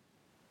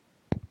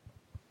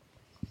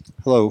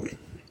 Hello.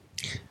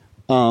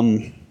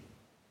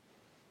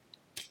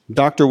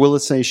 Dr.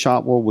 Willis A.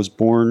 Shotwell was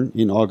born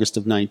in August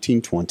of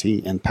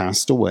 1920 and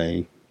passed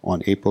away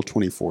on April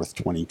 24th,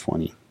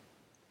 2020.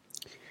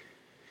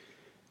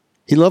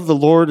 He loved the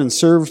Lord and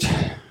served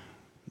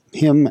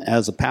him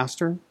as a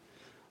pastor,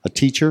 a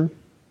teacher,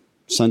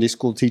 Sunday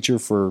school teacher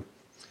for,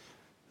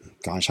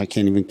 I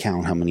can't even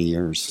count how many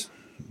years,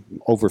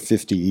 over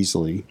 50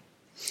 easily.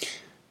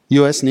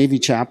 U.S. Navy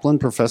chaplain,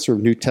 professor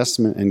of New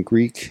Testament and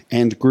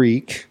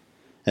Greek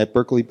at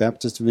Berkeley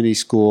Baptist Divinity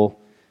School,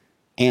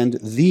 and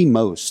the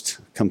most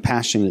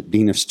compassionate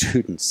dean of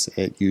students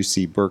at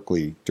UC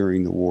Berkeley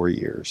during the war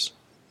years.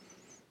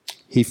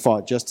 He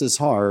fought just as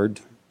hard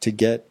to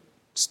get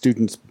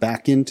students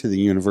back into the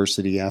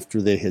university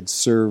after they had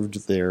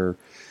served their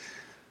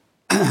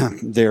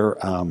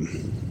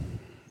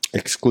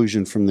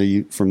exclusion from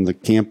the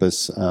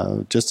campus,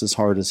 just as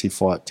hard as he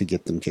fought to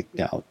get them kicked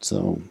out.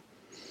 So,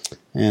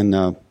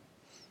 and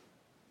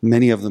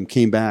many of them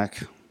came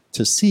back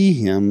to see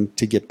him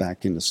to get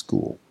back into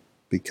school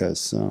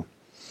because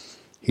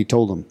he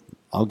told them,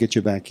 "I'll get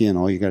you back in.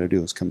 All you got to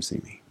do is come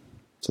see me."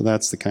 So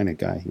that's the kind of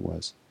guy he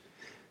was.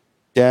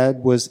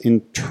 Dad was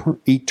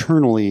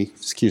eternally,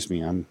 excuse me,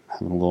 I'm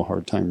having a little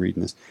hard time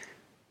reading this.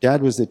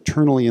 Dad was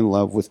eternally in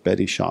love with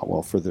Betty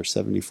Shotwell for their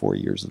 74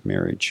 years of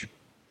marriage.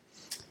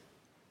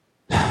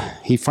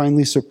 He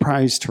finally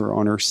surprised her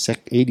on her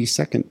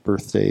 82nd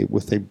birthday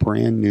with a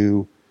brand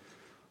new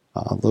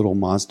little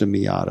Mazda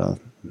Miata,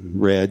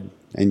 red,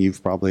 and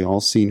you've probably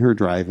all seen her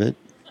drive it.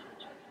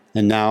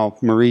 And now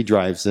Marie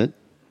drives it.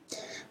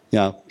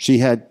 Yeah, she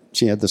had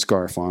the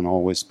scarf on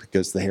always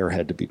because the hair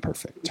had to be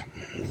perfect.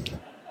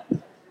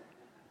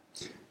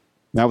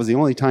 That was the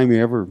only time he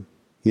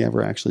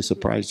ever actually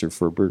surprised her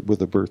with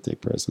a birthday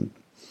present.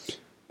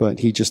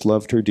 But he just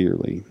loved her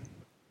dearly.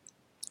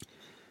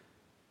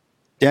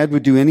 Dad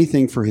would do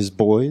anything for his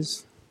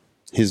boys,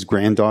 his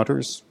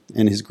granddaughters,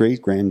 and his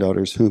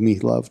great-granddaughters, whom he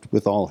loved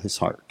with all his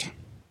heart.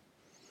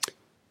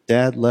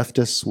 Dad left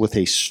us with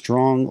a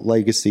strong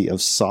legacy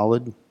of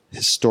solid,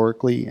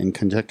 historically and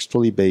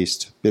contextually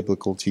based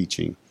biblical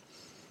teaching.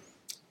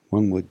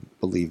 One would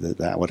believe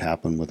that would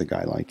happen with a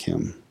guy like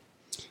him.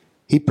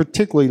 He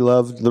particularly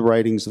loved the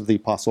writings of the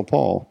Apostle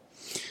Paul.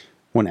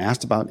 When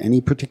asked about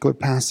any particular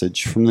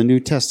passage from the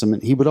New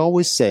Testament, he would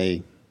always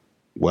say,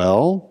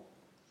 "Well,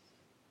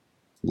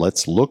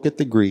 let's look at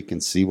the Greek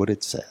and see what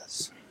it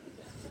says."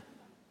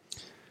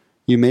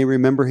 You may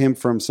remember him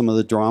from some of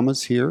the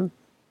dramas here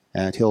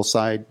at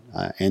Hillside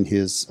and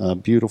his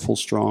beautiful,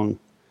 strong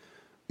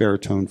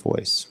baritone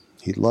voice.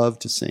 He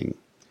loved to sing.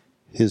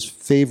 His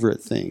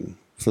favorite thing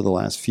for the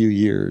last few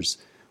years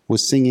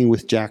was singing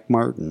with Jack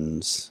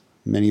Martins.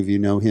 Many of you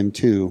know him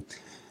too,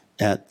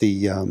 at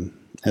the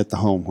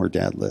home where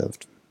Dad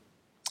lived.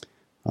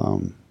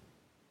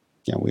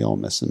 Yeah, we all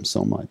miss him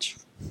so much.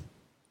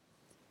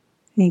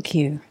 Thank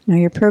you. Now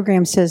your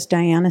program says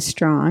Diana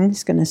Strong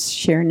is going to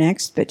share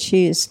next, but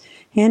she is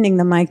handing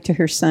the mic to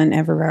her son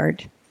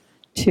Everard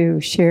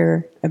to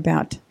share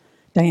about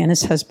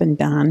Diana's husband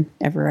Don,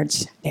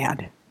 Everard's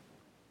dad.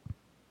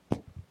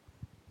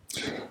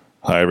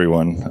 Hi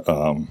everyone.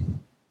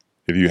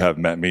 If you have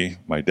met me,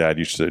 my dad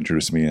used to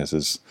introduce me as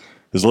his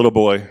little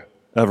boy,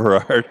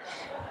 Everard.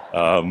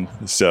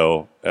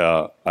 So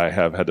I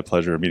have had the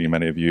pleasure of meeting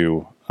many of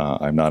you.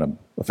 I'm not an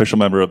official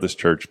member of this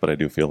church, but I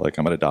do feel like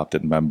I'm an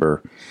adopted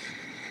member.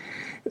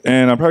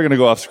 And I'm probably going to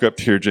go off script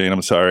here, Jane.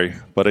 I'm sorry.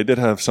 But I did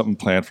have something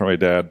planned for my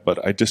dad,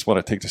 but I just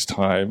want to take this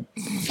time.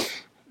 I'm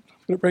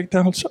going to break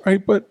down, sorry,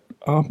 but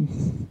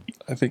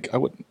I think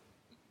it would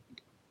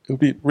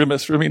be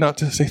remiss for me not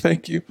to say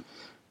thank you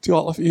to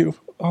all of you.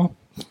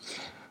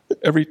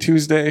 Every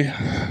Tuesday,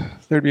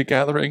 there'd be a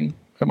gathering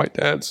at my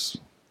dad's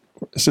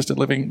assisted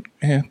living,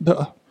 and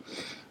a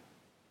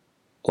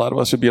lot of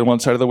us would be on one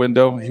side of the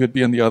window, he would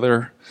be on the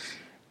other,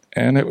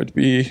 and it would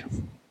be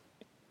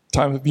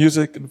time of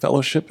music and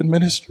fellowship and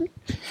ministry.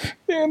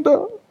 And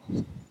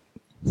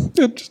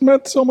it just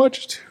meant so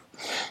much to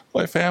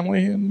my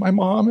family and my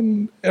mom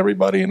and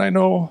everybody, and I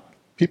know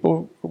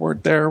people who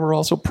weren't there were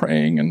also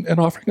praying and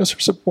offering us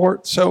their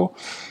support. So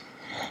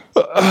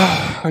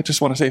I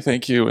just want to say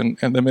thank you, and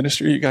the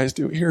ministry you guys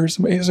do here is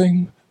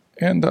amazing.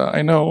 And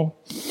I know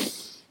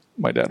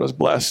my dad was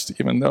blessed,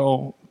 even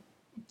though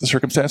the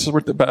circumstances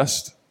weren't the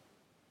best.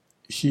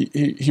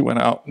 He went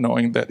out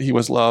knowing that he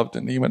was loved,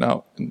 and he went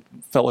out in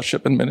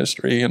fellowship and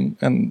ministry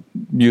and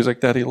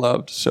music that he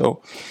loved.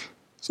 So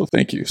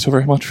thank you so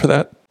very much for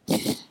that.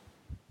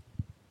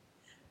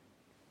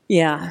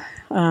 Yeah,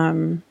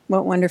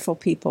 what wonderful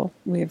people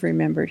we have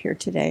remembered here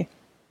today.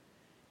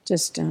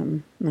 Just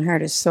my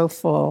heart is so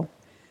full.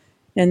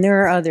 And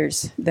there are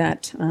others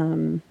that,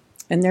 and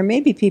there may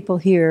be people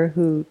here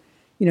who,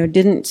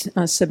 didn't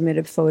submit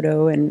a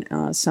photo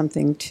and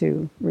something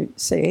to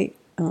say.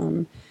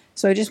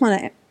 So I just want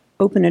to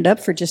open it up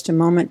for just a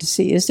moment to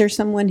see, is there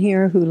someone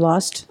here who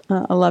lost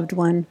a loved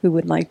one who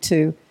would like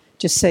to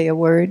just say a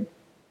word?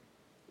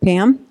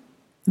 Pam?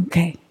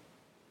 Okay.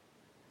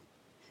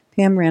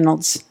 Pam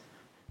Reynolds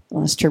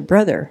lost her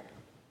brother,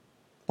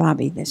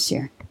 Bobby, this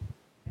year.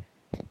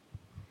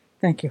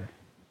 Thank you.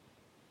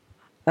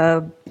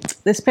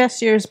 This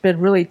past year has been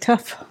really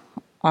tough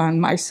on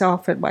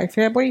myself and my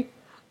family.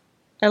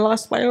 I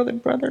lost my older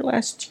brother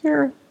last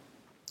year,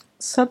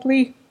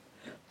 suddenly,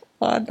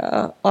 on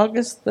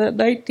August the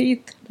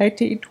 19th,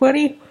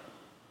 2020.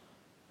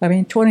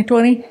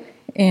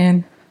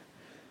 And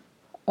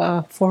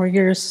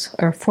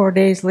 4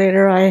 days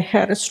later, I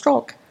had a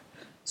stroke.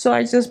 So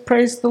I just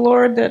praise the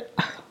Lord that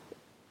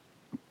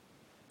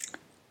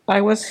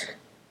I was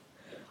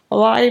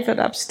alive and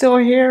I'm still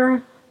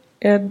here.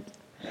 And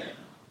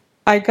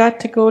I got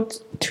to go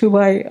to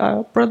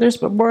my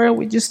brother's memorial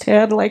we just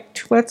had like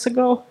 2 months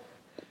ago.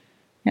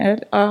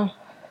 And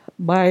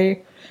My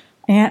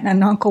aunt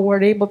and uncle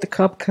weren't able to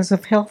come because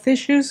of health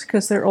issues,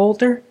 because they're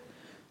older.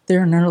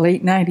 They're in their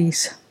late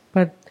 90s.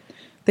 But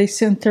they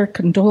sent their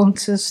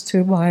condolences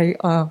to my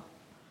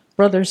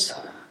brother's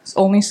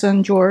only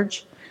son,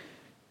 George.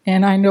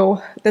 And I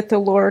know that the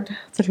Lord,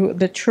 through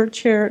the church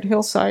here at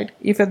Hillside,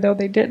 even though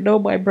they didn't know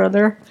my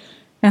brother,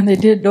 and they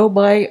did know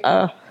my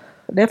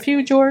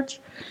nephew, George,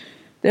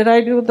 that I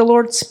knew the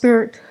Lord's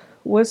Spirit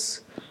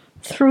was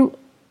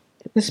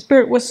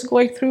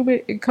going through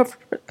me and comfort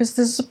me, because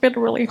this has been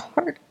really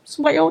hard. He's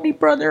my only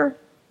brother,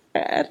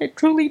 and I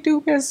truly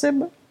do miss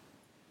him.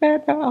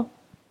 And I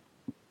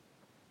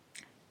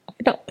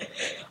know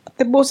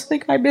the most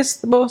thing I miss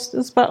the most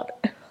is about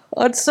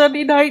on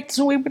Sunday nights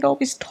we would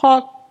always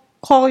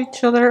call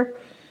each other,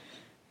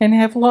 and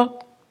have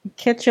long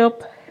catch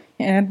up,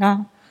 and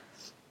I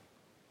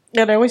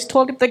always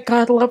told him that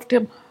God loved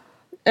him,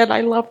 and I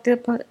loved him,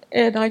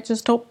 and I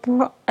just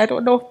I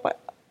don't know if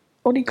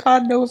only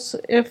God knows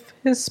if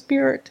his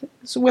spirit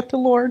is with the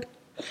Lord,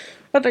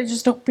 and I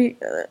just don't be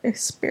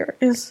his spirit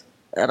is,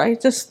 and I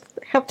just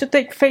have to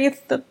take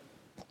faith that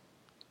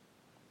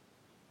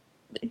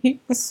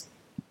he is.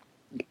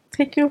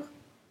 Thank you.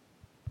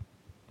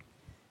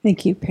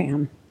 Thank you,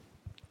 Pam.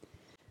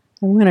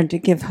 I wanted to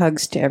give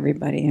hugs to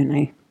everybody,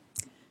 and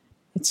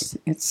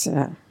it's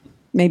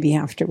maybe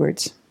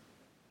afterwards.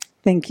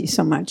 Thank you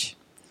so much.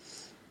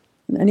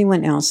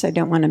 Anyone else? I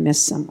don't want to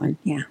miss someone.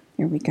 Yeah,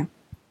 here we go.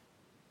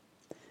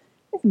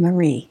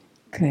 Marie,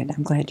 good.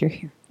 I'm glad you're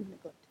here.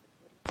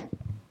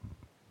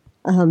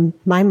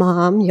 My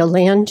mom,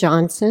 Yolande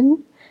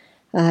Johnson,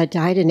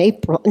 died in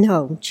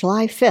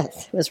July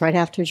 5th. It was right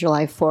after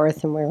July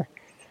 4th, and we're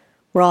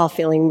all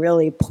feeling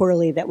really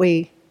poorly that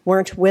we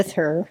weren't with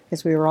her,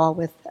 because we were all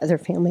with other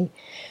family.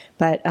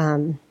 But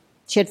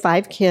she had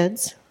 5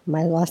 kids.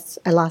 I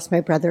lost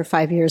my brother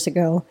 5 years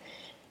ago,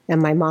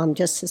 and my mom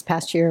just this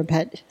past year.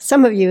 But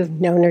some of you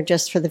have known her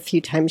just for the few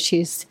times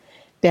she's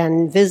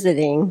been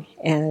visiting,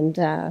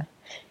 and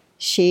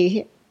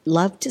she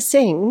loved to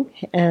sing.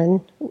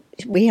 And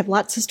we have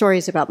lots of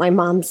stories about my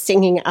mom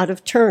singing out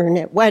of turn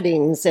at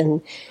weddings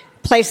and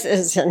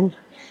places, and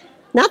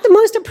not the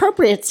most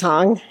appropriate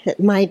song. At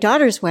my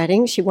daughter's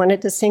wedding, she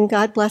wanted to sing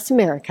God Bless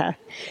America.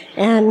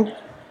 And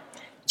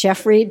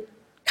Jeffrey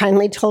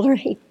kindly told her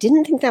he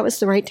didn't think that was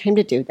the right time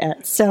to do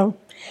that. So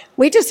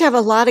we just have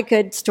a lot of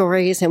good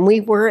stories, and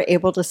we were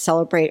able to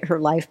celebrate her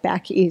life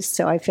back east,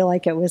 so I feel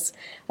like it was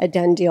a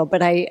done deal.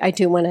 But I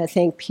do want to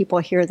thank people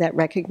here that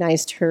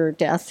recognized her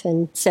death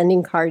and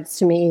sending cards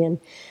to me and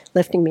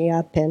lifting me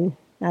up. And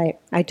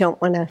I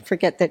don't want to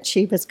forget that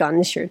she was gone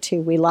this year,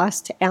 too. We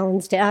lost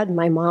Alan's dad and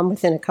my mom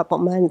within a couple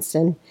months,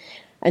 and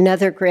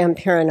another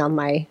grandparent on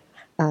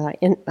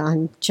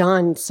on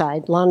John's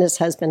side, Lana's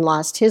husband,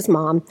 lost his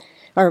mom,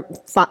 or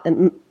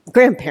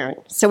grandparent.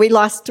 So we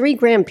lost 3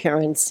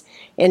 grandparents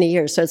in a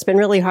year. So it's been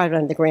really hard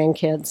on the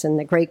grandkids and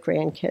the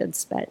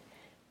great-grandkids, but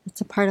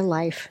it's a part of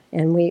life,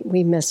 and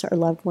we miss our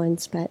loved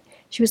ones. But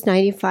she was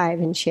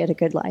 95, and she had a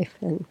good life,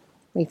 and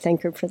we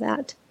thank her for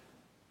that.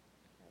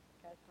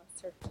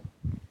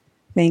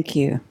 Thank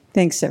you.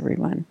 Thanks,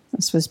 everyone.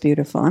 This was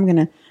beautiful.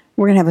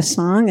 We're gonna have a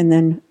song, and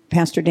then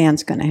Pastor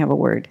Dan's gonna have a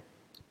word.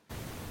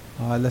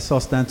 All right, let's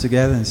all stand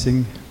together and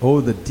sing, "Oh,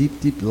 the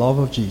deep, deep love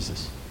of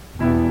Jesus."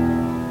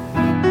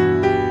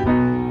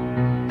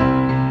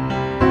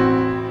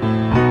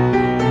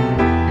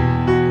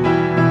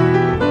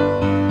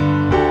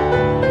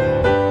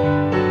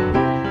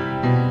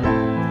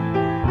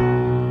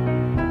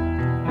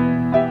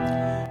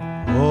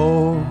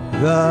 Oh,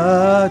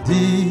 the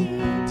deep,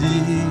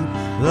 deep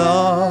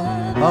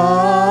love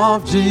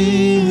of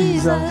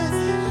Jesus,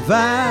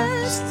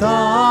 vast,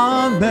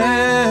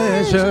 unmeasured,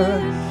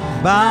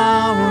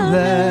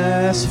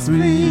 boundless,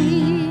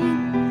 free,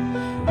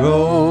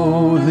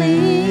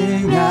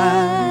 rolling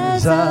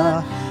as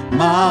a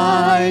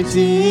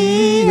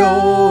mighty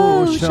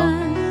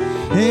ocean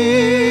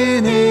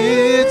in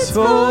its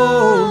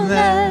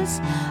fullness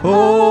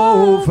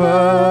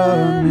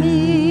over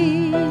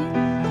me,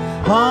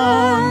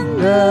 underneath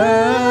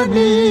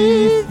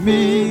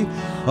me,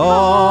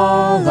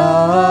 all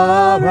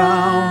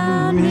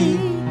around me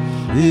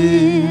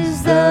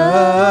is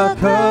the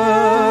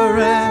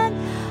current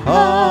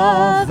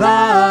of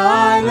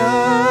thy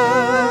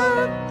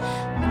love,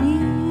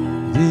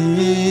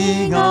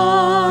 leading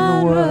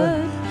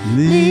onward,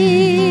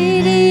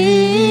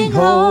 leading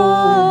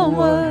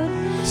homeward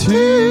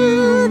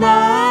to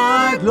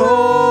my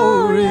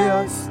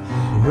glorious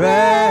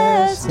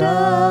rest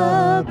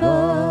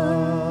above.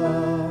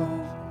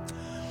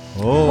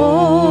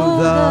 Oh,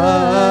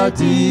 the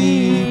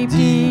deep,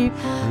 deep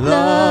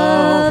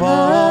love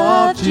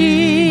of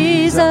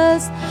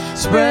Jesus,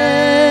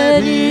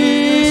 spread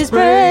his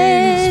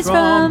praise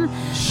from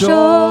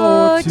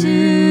shore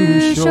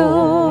to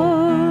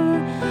shore.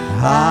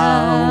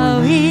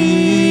 How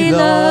he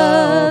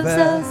loves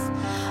us,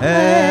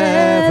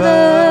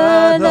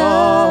 ever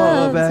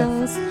loves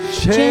us,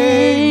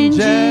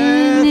 changeth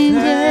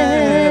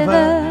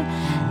never,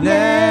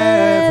 nevermore.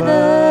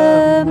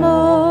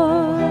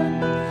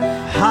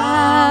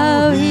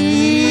 How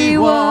he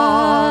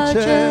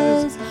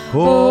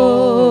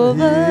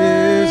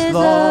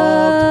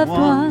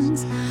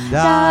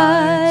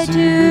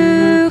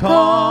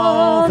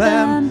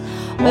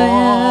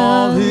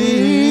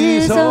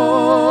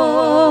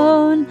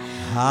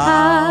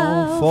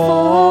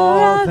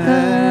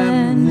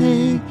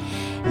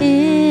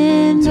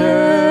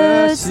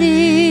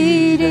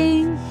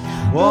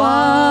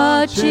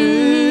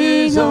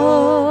reigns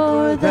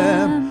over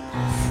them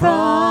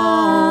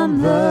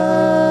from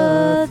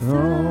the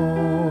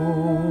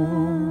throne.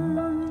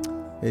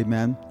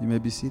 Amen. You may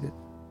be seated.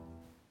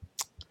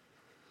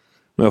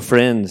 Well,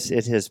 friends,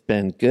 it has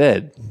been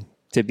good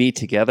to be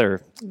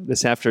together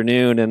this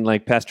afternoon, and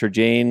like Pastor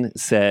Jane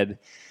said,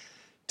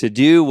 to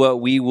do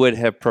what we would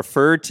have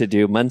preferred to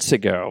do months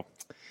ago,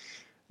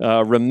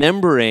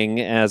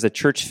 remembering as a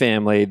church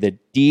family the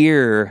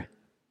dear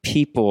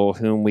people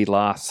whom we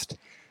lost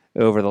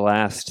over the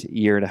last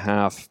year and a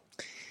half.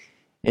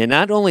 And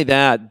not only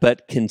that,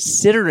 but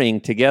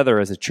considering together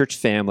as a church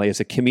family, as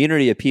a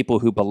community of people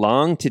who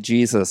belong to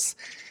Jesus,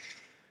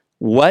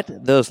 what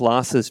those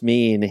losses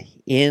mean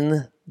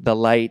in the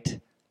light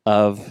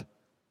of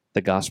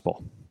the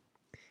gospel.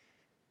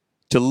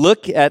 To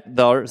look at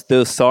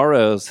those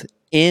sorrows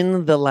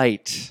in the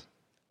light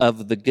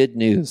of the good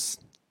news,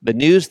 the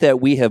news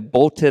that we have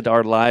bolted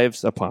our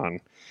lives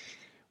upon,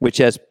 which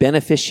as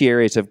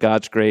beneficiaries of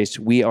God's grace,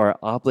 we are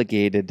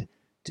obligated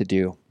to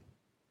do.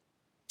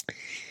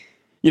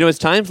 You know, it's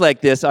times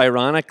like this,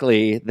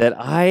 ironically, that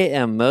I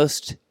am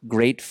most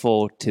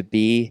grateful to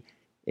be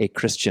a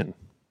Christian.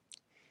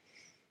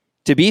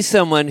 To be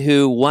someone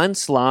who,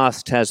 once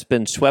lost, has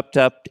been swept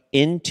up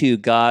into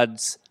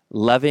God's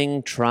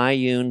loving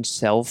triune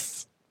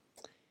self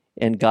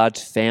and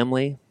God's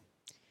family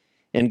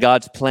and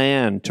God's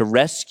plan to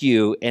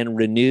rescue and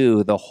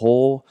renew the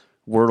whole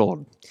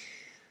world.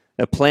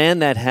 A plan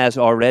that has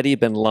already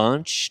been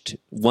launched,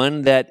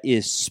 one that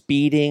is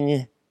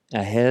speeding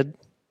ahead,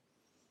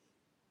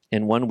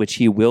 and one which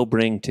he will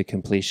bring to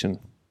completion.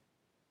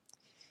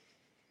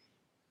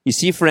 You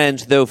see,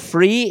 friends, though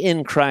free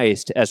in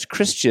Christ as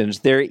Christians,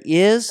 there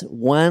is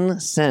one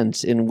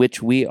sense in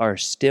which we are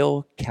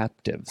still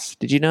captives.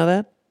 Did you know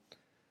that?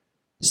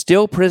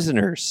 Still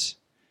prisoners.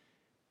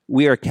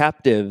 We are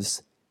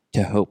captives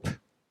to hope.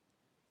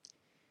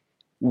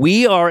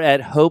 We are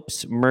at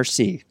hope's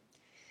mercy.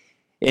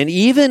 And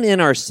even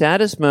in our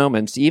saddest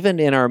moments, even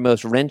in our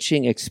most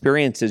wrenching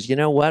experiences, you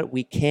know what?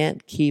 We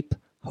can't keep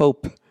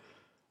hope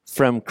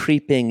from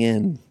creeping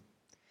in.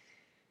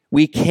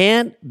 We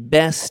can't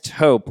best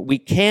hope. We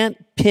can't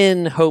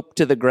pin hope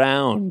to the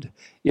ground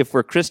if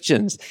we're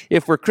Christians.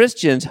 If we're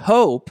Christians,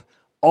 hope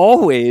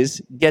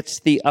always gets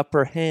the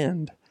upper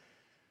hand.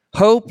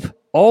 Hope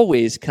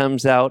always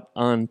comes out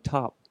on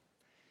top.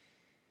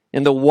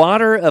 And the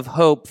water of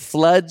hope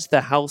floods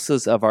the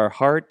houses of our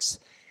hearts,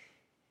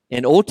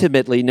 and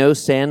ultimately no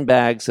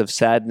sandbags of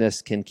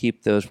sadness can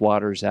keep those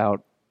waters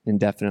out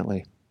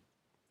indefinitely.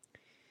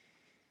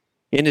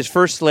 In his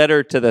first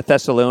letter to the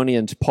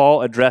Thessalonians,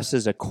 Paul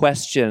addresses a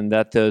question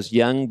that those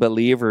young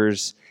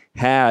believers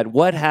had.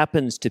 What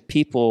happens to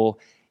people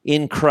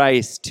in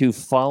Christ who've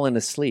fallen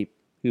asleep,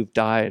 who've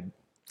died?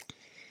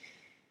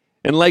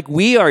 And like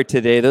we are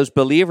today, those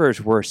believers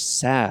were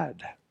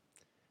sad.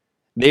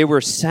 They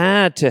were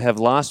sad to have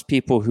lost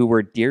people who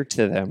were dear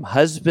to them,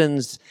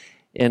 husbands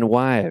and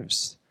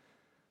wives,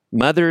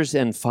 mothers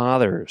and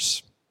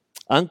fathers,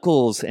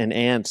 uncles and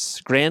aunts,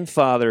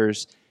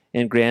 grandfathers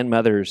and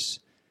grandmothers,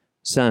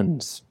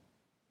 sons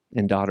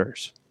and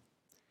daughters.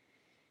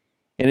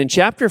 And in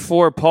chapter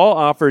 4, Paul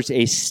offers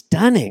a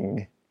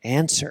stunning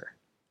answer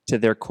to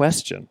their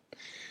question.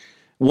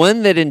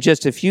 One that in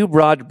just a few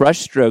broad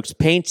brushstrokes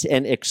paints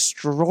an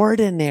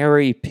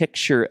extraordinary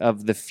picture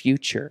of the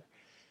future.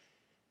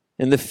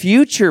 And the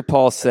future,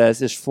 Paul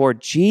says, is for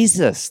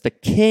Jesus, the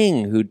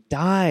King who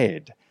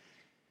died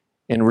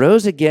and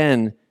rose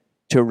again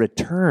to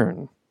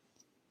return,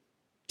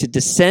 to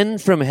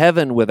descend from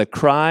heaven with a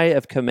cry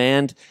of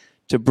command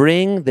to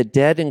bring the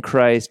dead in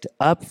Christ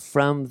up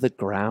from the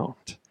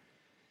ground,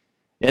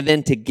 and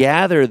then to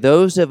gather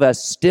those of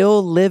us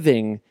still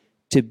living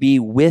to be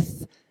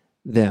with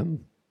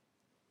them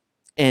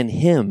and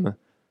him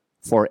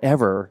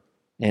forever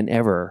and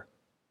ever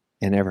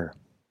and ever.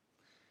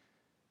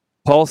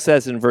 Paul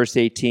says in verse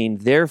 18,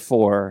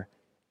 therefore,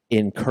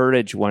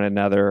 encourage one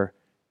another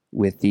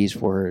with these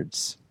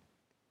words.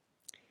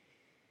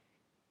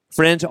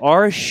 Friends,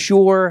 our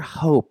sure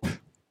hope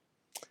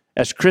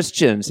as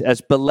Christians,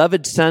 as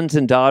beloved sons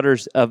and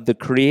daughters of the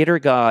Creator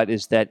God,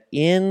 is that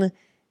in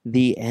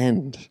the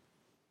end,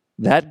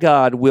 that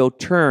God will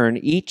turn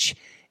each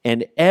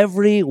and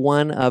every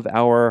one of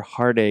our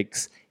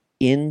heartaches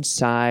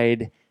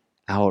inside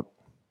out.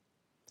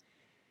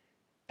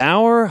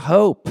 Our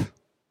hope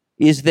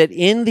is that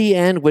in the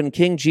end, when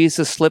King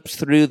Jesus slips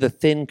through the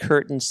thin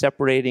curtain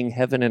separating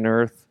heaven and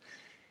earth,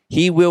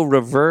 he will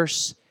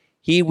reverse,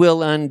 he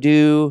will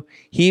undo,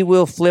 he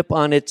will flip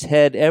on its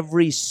head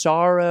every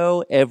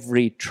sorrow,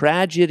 every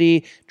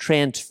tragedy,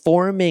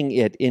 transforming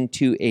it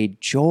into a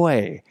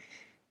joy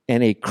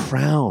and a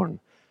crown.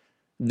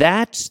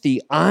 That's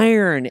the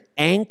iron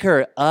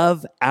anchor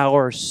of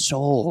our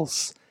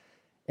souls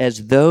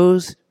as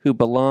those who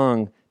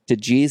belong to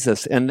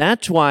Jesus. And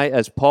that's why,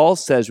 as Paul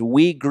says,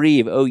 we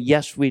grieve. Oh,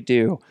 yes, we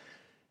do.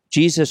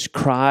 Jesus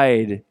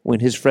cried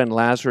when his friend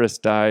Lazarus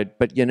died.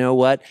 But you know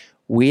what?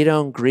 We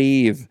don't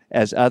grieve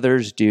as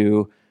others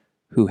do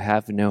who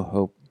have no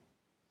hope.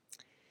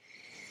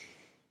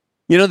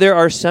 You know, there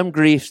are some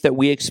griefs that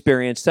we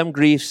experience, some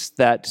griefs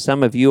that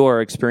some of you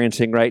are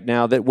experiencing right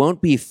now that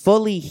won't be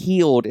fully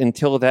healed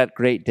until that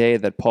great day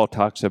that Paul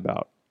talks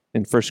about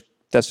in 1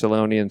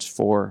 Thessalonians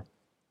 4.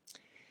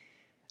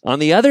 On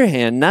the other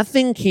hand,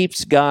 nothing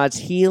keeps God's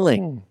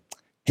healing,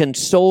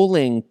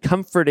 consoling,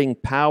 comforting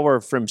power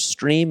from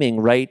streaming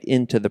right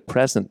into the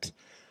present,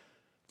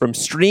 from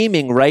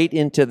streaming right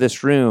into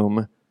this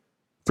room,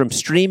 from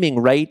streaming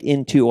right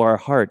into our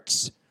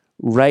hearts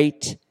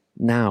right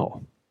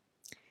now.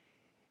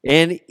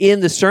 And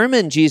in the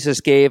sermon Jesus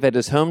gave at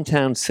his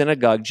hometown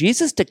synagogue,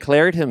 Jesus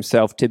declared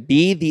himself to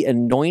be the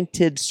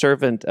anointed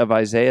servant of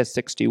Isaiah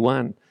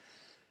 61.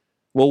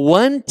 Well,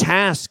 one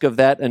task of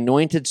that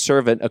anointed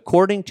servant,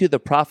 according to the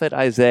prophet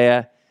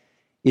Isaiah,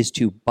 is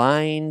to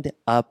bind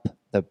up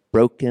the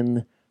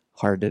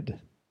brokenhearted.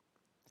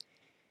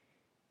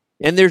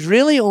 And there's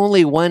really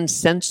only one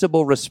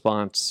sensible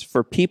response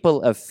for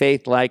people of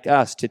faith like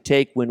us to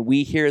take when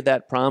we hear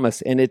that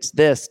promise, and it's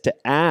this: to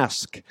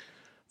ask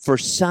for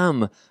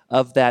some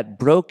of that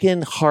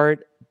broken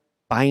heart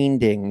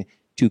binding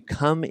to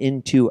come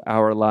into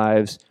our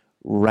lives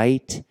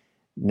right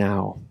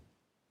now.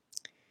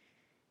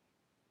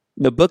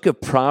 The book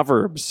of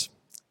Proverbs,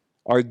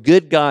 our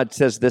good God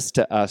says this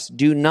to us: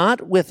 do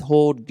not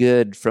withhold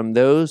good from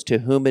those to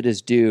whom it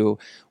is due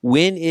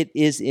when it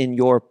is in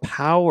your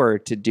power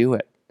to do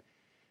it.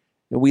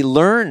 And we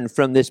learn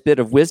from this bit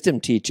of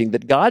wisdom teaching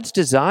that God's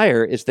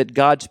desire is that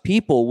God's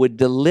people would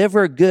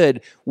deliver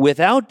good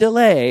without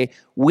delay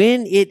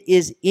when it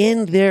is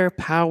in their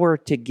power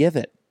to give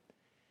it.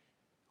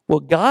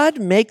 Well, God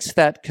makes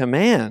that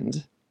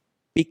command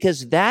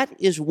because that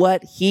is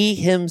what he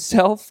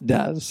himself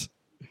does.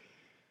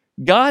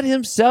 God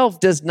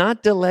himself does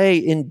not delay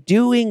in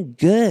doing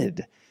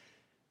good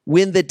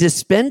when the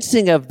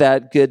dispensing of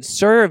that good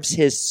serves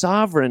his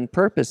sovereign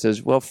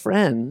purposes. Well,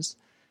 friends,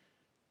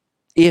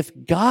 if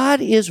God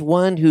is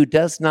one who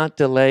does not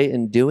delay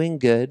in doing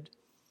good,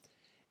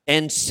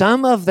 and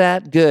some of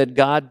that good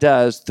God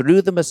does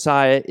through the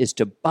Messiah is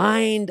to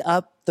bind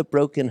up the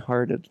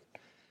brokenhearted,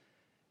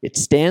 it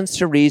stands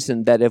to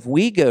reason that if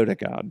we go to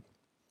God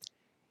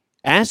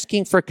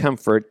asking for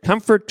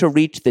comfort to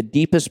reach the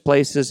deepest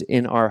places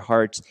in our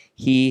hearts,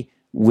 he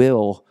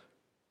will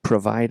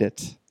provide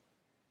it.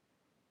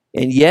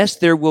 And yes,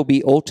 there will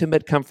be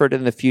ultimate comfort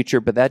in the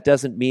future, but that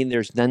doesn't mean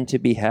there's none to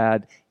be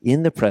had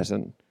in the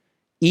present,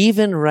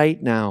 even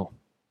right now.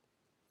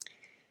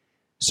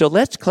 So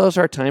let's close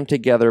our time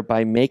together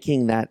by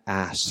making that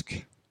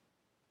ask.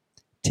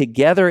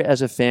 Together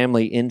as a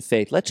family in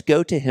faith, let's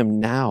go to him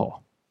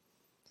now.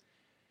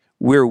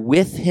 We're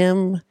with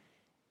him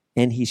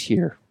and he's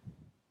here.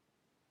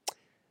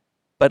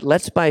 But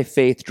let's by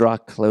faith draw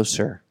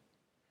closer.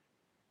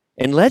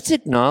 And let's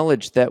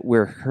acknowledge that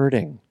we're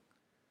hurting,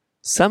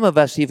 some of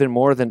us even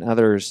more than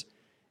others,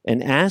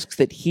 and ask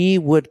that he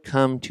would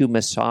come to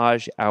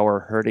massage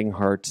our hurting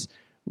hearts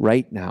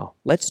right now.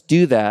 Let's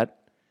do that.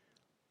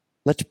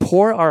 Let's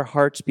pour our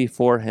hearts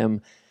before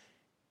him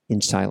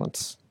in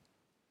silence.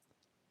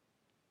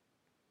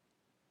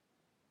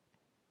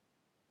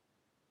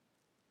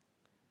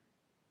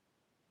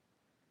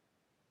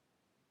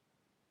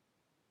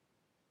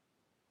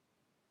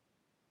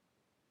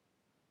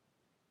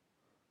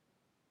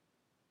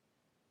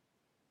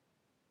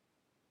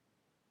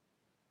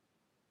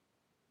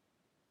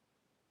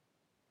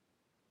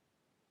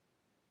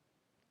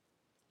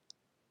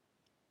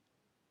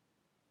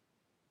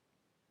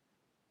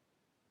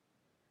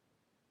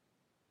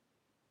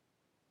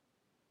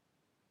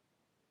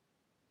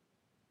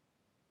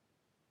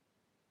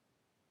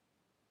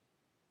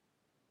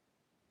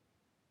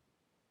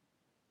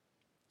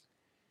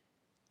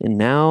 And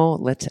now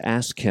let's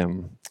ask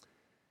him,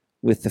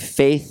 with the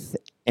faith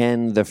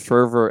and the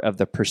fervor of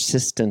the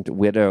persistent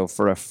widow,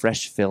 for a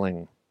fresh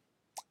filling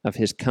of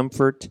his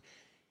comfort,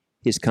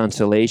 his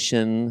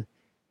consolation,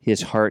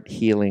 his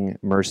heart-healing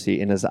mercy.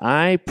 And as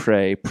I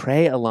pray,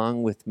 pray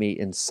along with me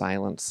in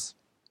silence.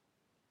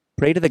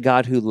 Pray to the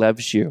God who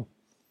loves you.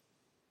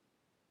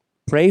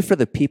 Pray for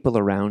the people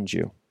around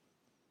you,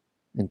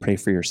 and pray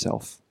for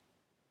yourself.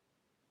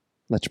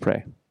 Let's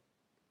pray.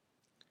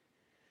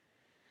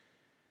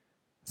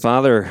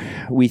 Father,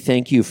 we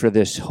thank you for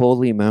this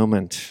holy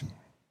moment,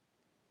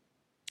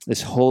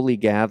 this holy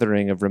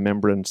gathering of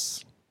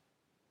remembrance.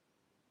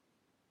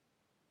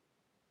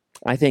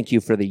 I thank you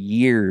for the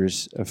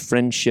years of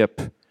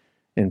friendship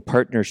and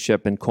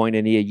partnership and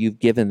koinonia you've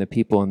given the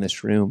people in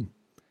this room.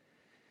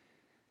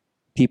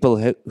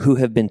 People who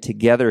have been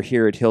together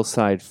here at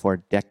Hillside for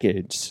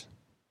decades.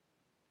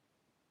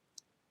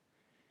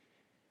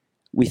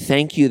 We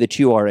thank you that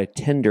you are a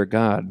tender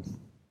God,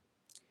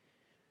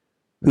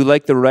 who,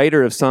 like the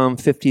writer of Psalm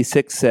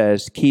 56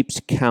 says,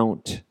 keeps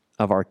count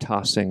of our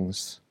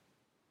tossings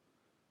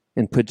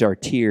and puts our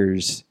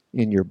tears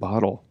in your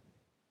bottle.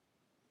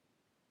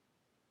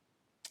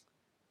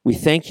 We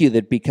thank you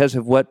that because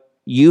of what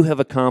you have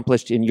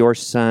accomplished in your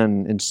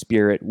Son and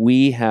Spirit,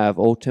 we have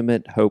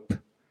ultimate hope.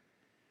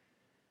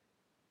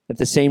 At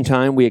the same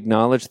time, we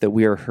acknowledge that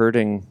we are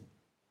hurting.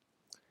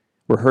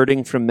 We're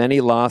hurting from many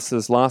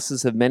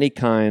losses of many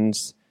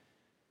kinds,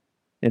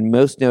 and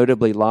most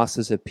notably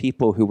losses of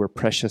people who were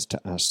precious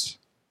to us.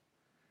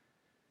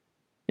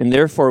 And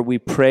therefore, we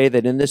pray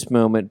that in this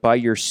moment, by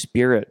your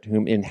Spirit,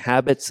 whom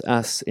inhabits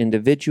us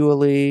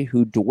individually,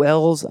 who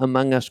dwells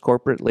among us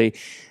corporately,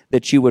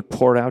 that you would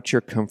pour out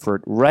your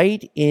comfort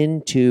right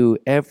into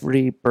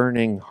every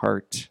burning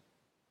heart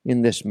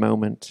in this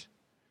moment,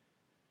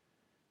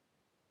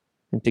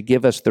 and to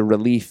give us the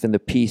relief and the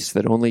peace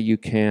that only you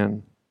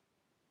can.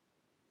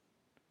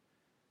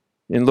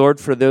 And Lord,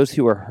 for those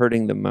who are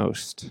hurting the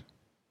most,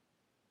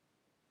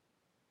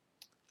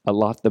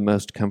 allot the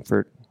most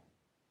comfort.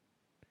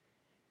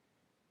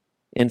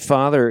 And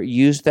Father,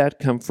 use that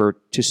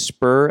comfort to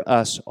spur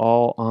us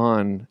all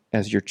on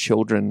as your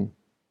children.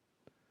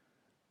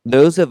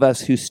 Those of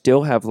us who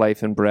still have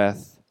life and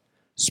breath,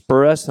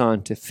 spur us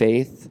on to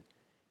faith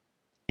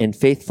and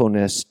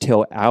faithfulness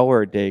till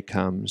our day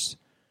comes,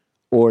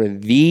 or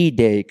the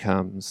day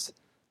comes,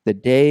 the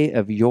day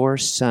of your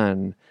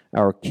Son,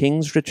 our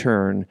King's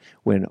return,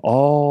 when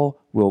all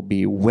will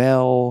be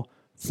well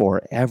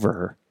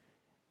forever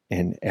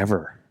and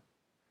ever.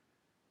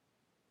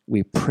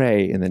 We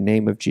pray in the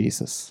name of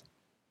Jesus.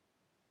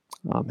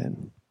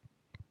 Amen.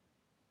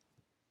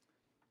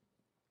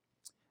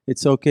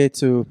 It's okay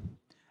to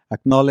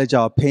acknowledge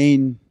our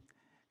pain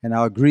and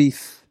our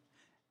grief,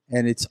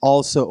 and it's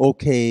also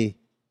okay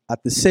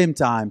at the same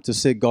time to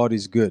say God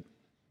is good,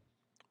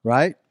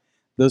 right?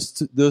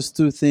 Those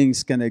two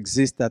things can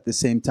exist at the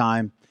same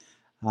time.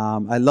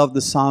 I love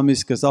the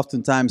psalmist because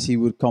oftentimes he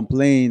would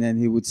complain and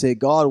he would say,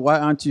 God, why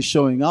aren't you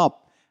showing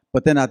up?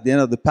 But then at the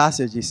end of the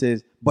passage, he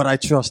says, but I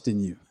trust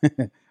in you,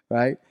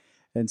 right?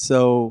 And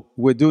so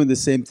we're doing the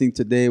same thing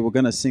today. We're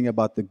going to sing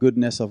about the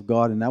goodness of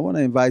God. And I want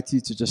to invite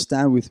you to just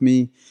stand with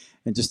me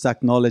and just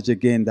acknowledge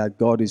again that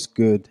God is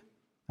good.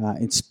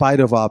 In spite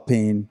of our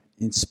pain,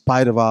 in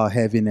spite of our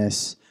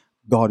heaviness,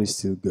 God is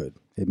still good.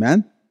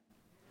 Amen?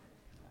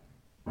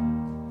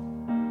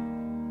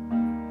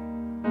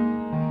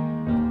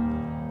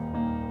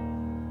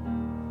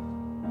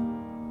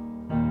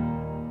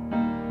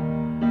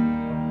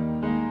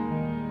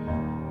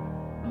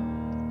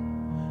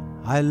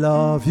 I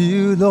love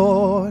you,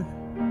 Lord.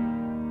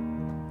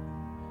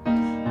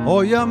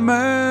 Oh, your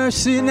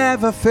mercy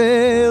never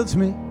fails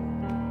me.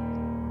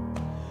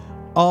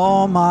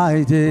 All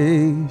my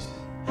days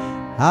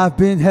I've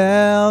been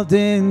held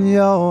in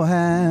your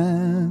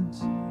hands.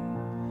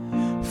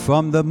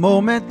 From the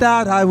moment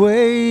that I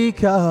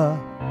wake up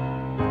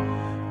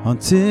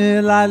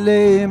until I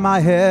lay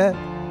my head,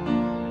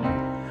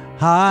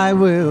 I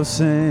will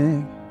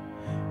sing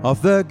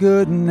of the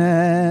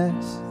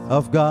goodness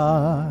of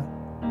God.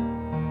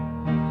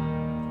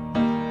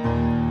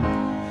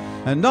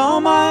 And all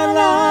my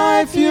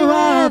life you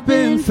have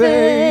been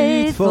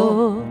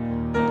faithful.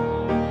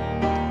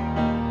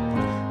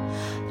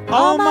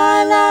 All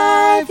my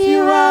life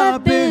you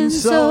have been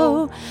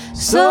so,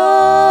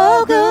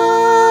 so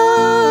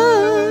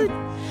good.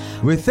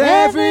 With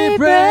every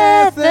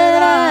breath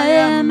that I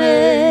am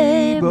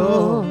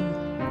able,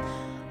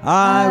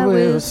 I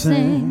will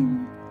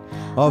sing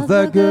of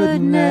the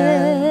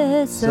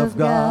goodness of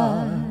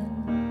God.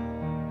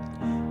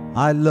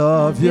 I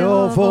love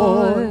your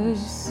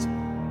voice.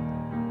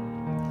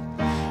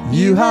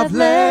 You have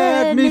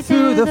led me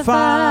through the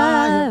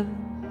fire,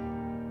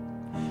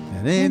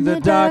 and in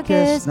the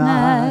darkest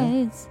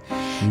nights,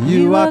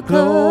 you are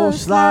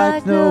close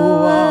like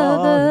no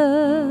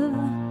other.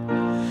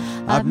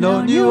 I've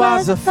known you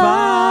as a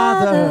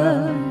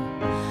father,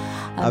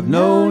 I've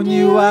known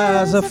you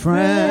as a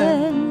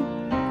friend.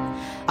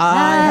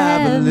 I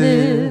have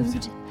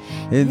lived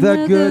in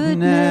the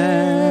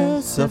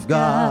goodness of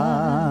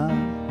God.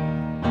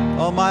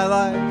 All my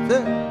life,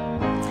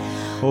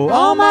 oh,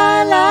 all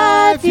my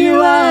life you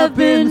have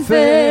been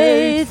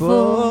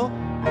faithful.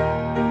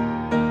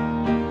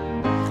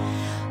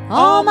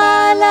 All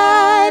my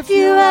life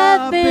you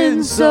have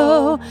been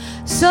so,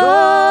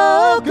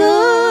 so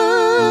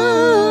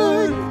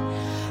good.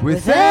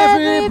 With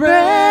every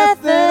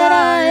breath that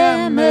I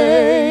am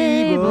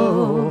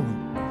able,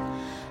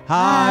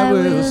 I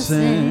will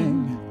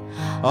sing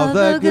of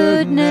the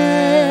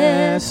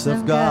goodness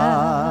of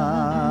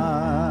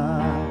God.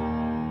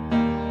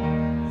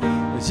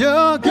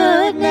 Your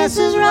goodness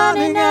is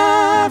running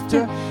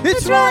after,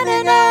 it's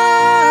running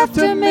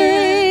after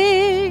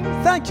me.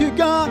 Thank you,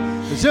 God.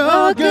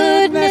 Your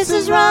goodness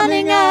is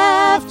running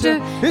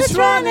after, it's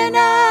running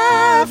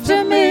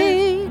after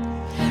me.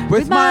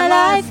 With my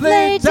life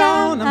laid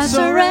down, I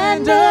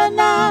surrender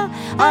now.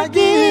 I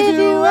give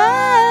you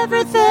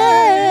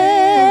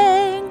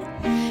everything.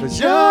 But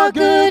your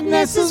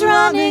goodness is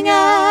running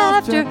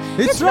after,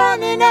 it's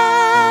running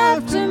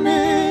after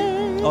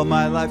me. All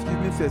my life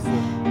you've been faithful.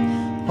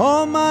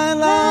 All my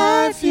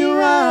life you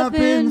have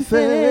been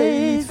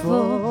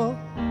faithful.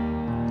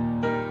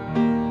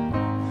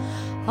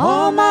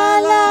 All my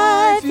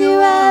life you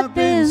have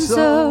been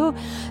so,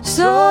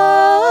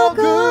 so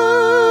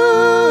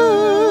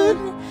good.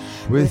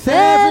 With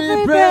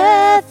every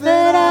breath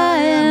that I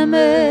am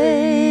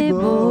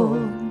able,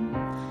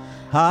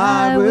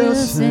 I will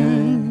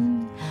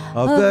sing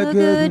of the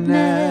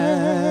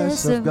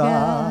goodness of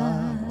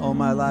God. All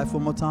my life,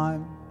 one more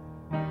time.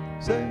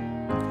 Say,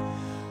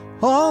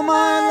 all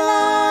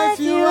my life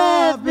you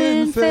have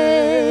been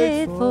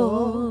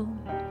faithful.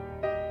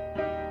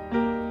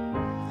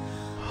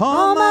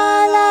 All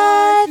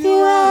my life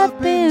you have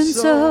been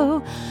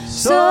so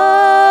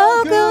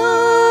good.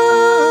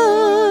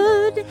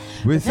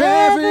 With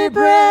every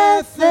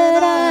breath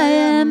that I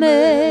am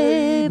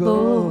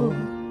able,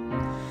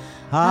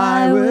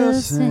 I will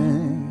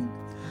sing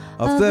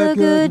of the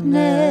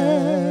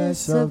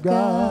goodness of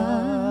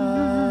God.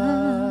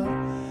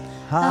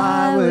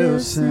 I will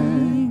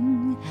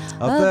sing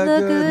of the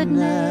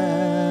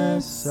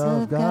goodness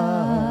of God.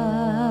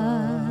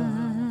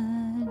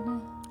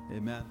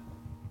 Amen.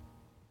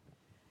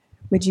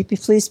 Would you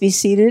please be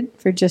seated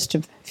for just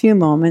a few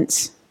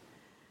moments?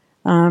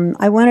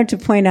 I wanted to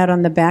point out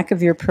on the back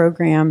of your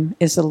program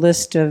is a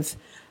list of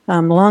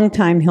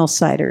longtime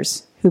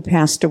Hillsiders who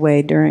passed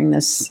away during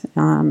this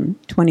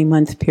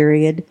 20-month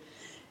period.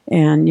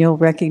 And you'll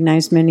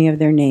recognize many of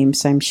their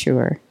names, I'm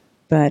sure.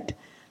 But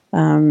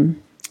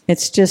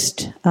it's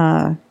just,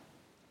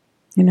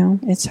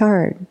 it's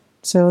hard.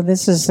 So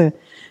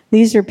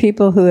these are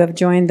people who have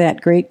joined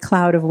that great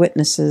cloud of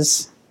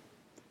witnesses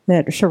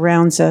that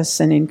surrounds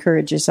us and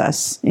encourages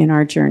us in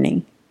our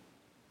journey.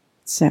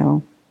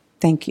 So,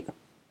 thank you.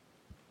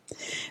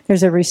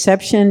 There's a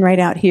reception right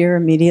out here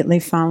immediately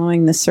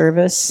following the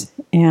service.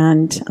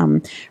 And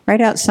right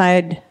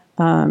outside,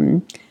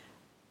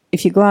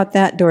 if you go out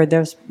that door,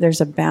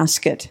 there's a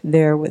basket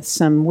there with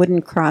some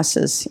wooden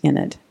crosses in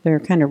it. They're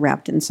kind of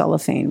wrapped in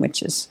cellophane,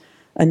 which is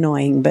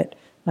annoying, but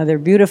they're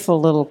beautiful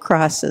little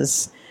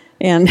crosses.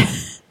 And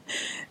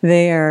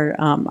they are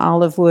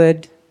olive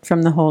wood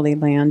from the Holy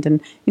Land.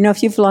 And,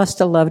 if you've lost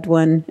a loved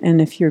one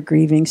and if you're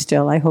grieving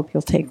still, I hope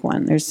you'll take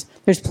one. There's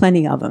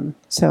plenty of them,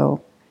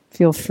 so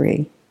feel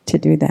free to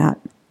do that.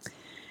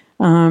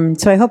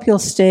 So I hope you'll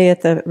stay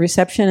at the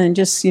reception and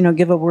just,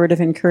 give a word of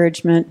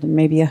encouragement and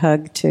maybe a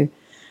hug to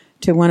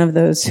one of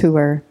those who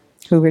are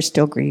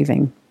still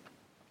grieving.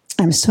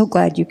 I'm so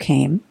glad you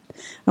came.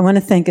 I want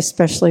to thank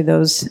especially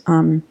those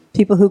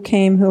people who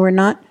came who were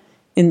not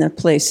in the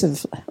place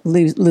of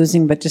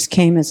losing, but just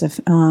came as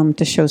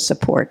to show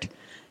support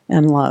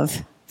and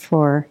love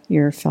for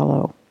your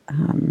fellow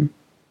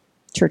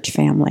church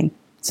family.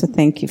 So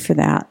thank you for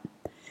that.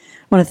 I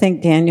want to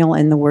thank Daniel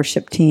and the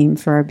worship team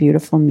for our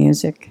beautiful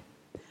music,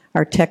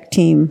 our tech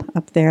team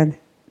up there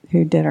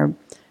who did our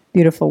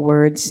beautiful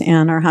words,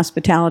 and our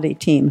hospitality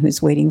team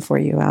who's waiting for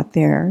you out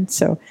there.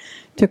 So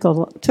took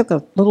a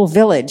little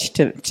village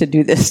to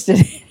do this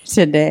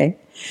today.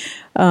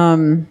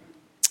 I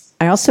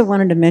also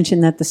wanted to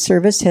mention that the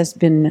service has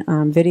been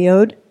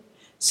videoed,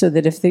 so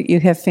that if you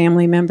have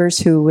family members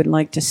who would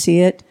like to see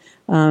it,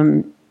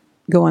 go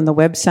on the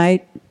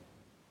website.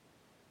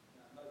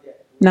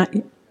 Not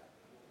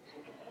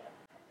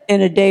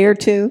in a day or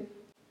two.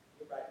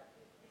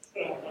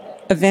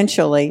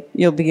 Eventually,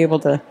 you'll be able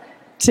to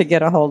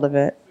get a hold of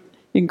it.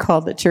 You can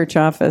call the church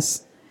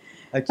office.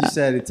 Like you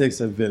said, it takes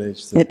a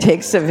village. It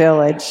takes a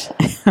village.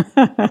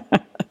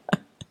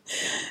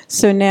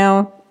 So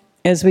now,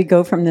 as we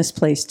go from this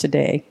place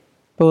today,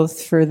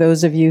 both for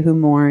those of you who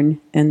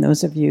mourn and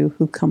those of you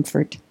who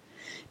comfort,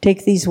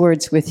 take these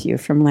words with you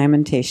from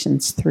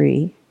Lamentations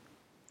 3.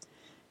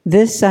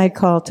 This I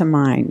call to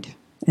mind,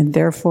 and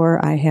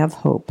therefore I have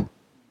hope.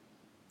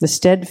 The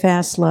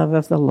steadfast love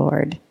of the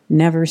Lord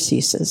never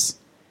ceases.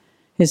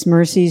 His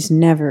mercies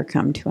never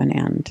come to an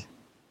end.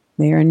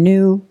 They are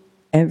new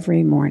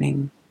every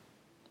morning.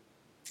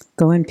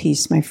 Go in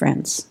peace, my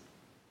friends.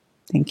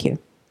 Thank you.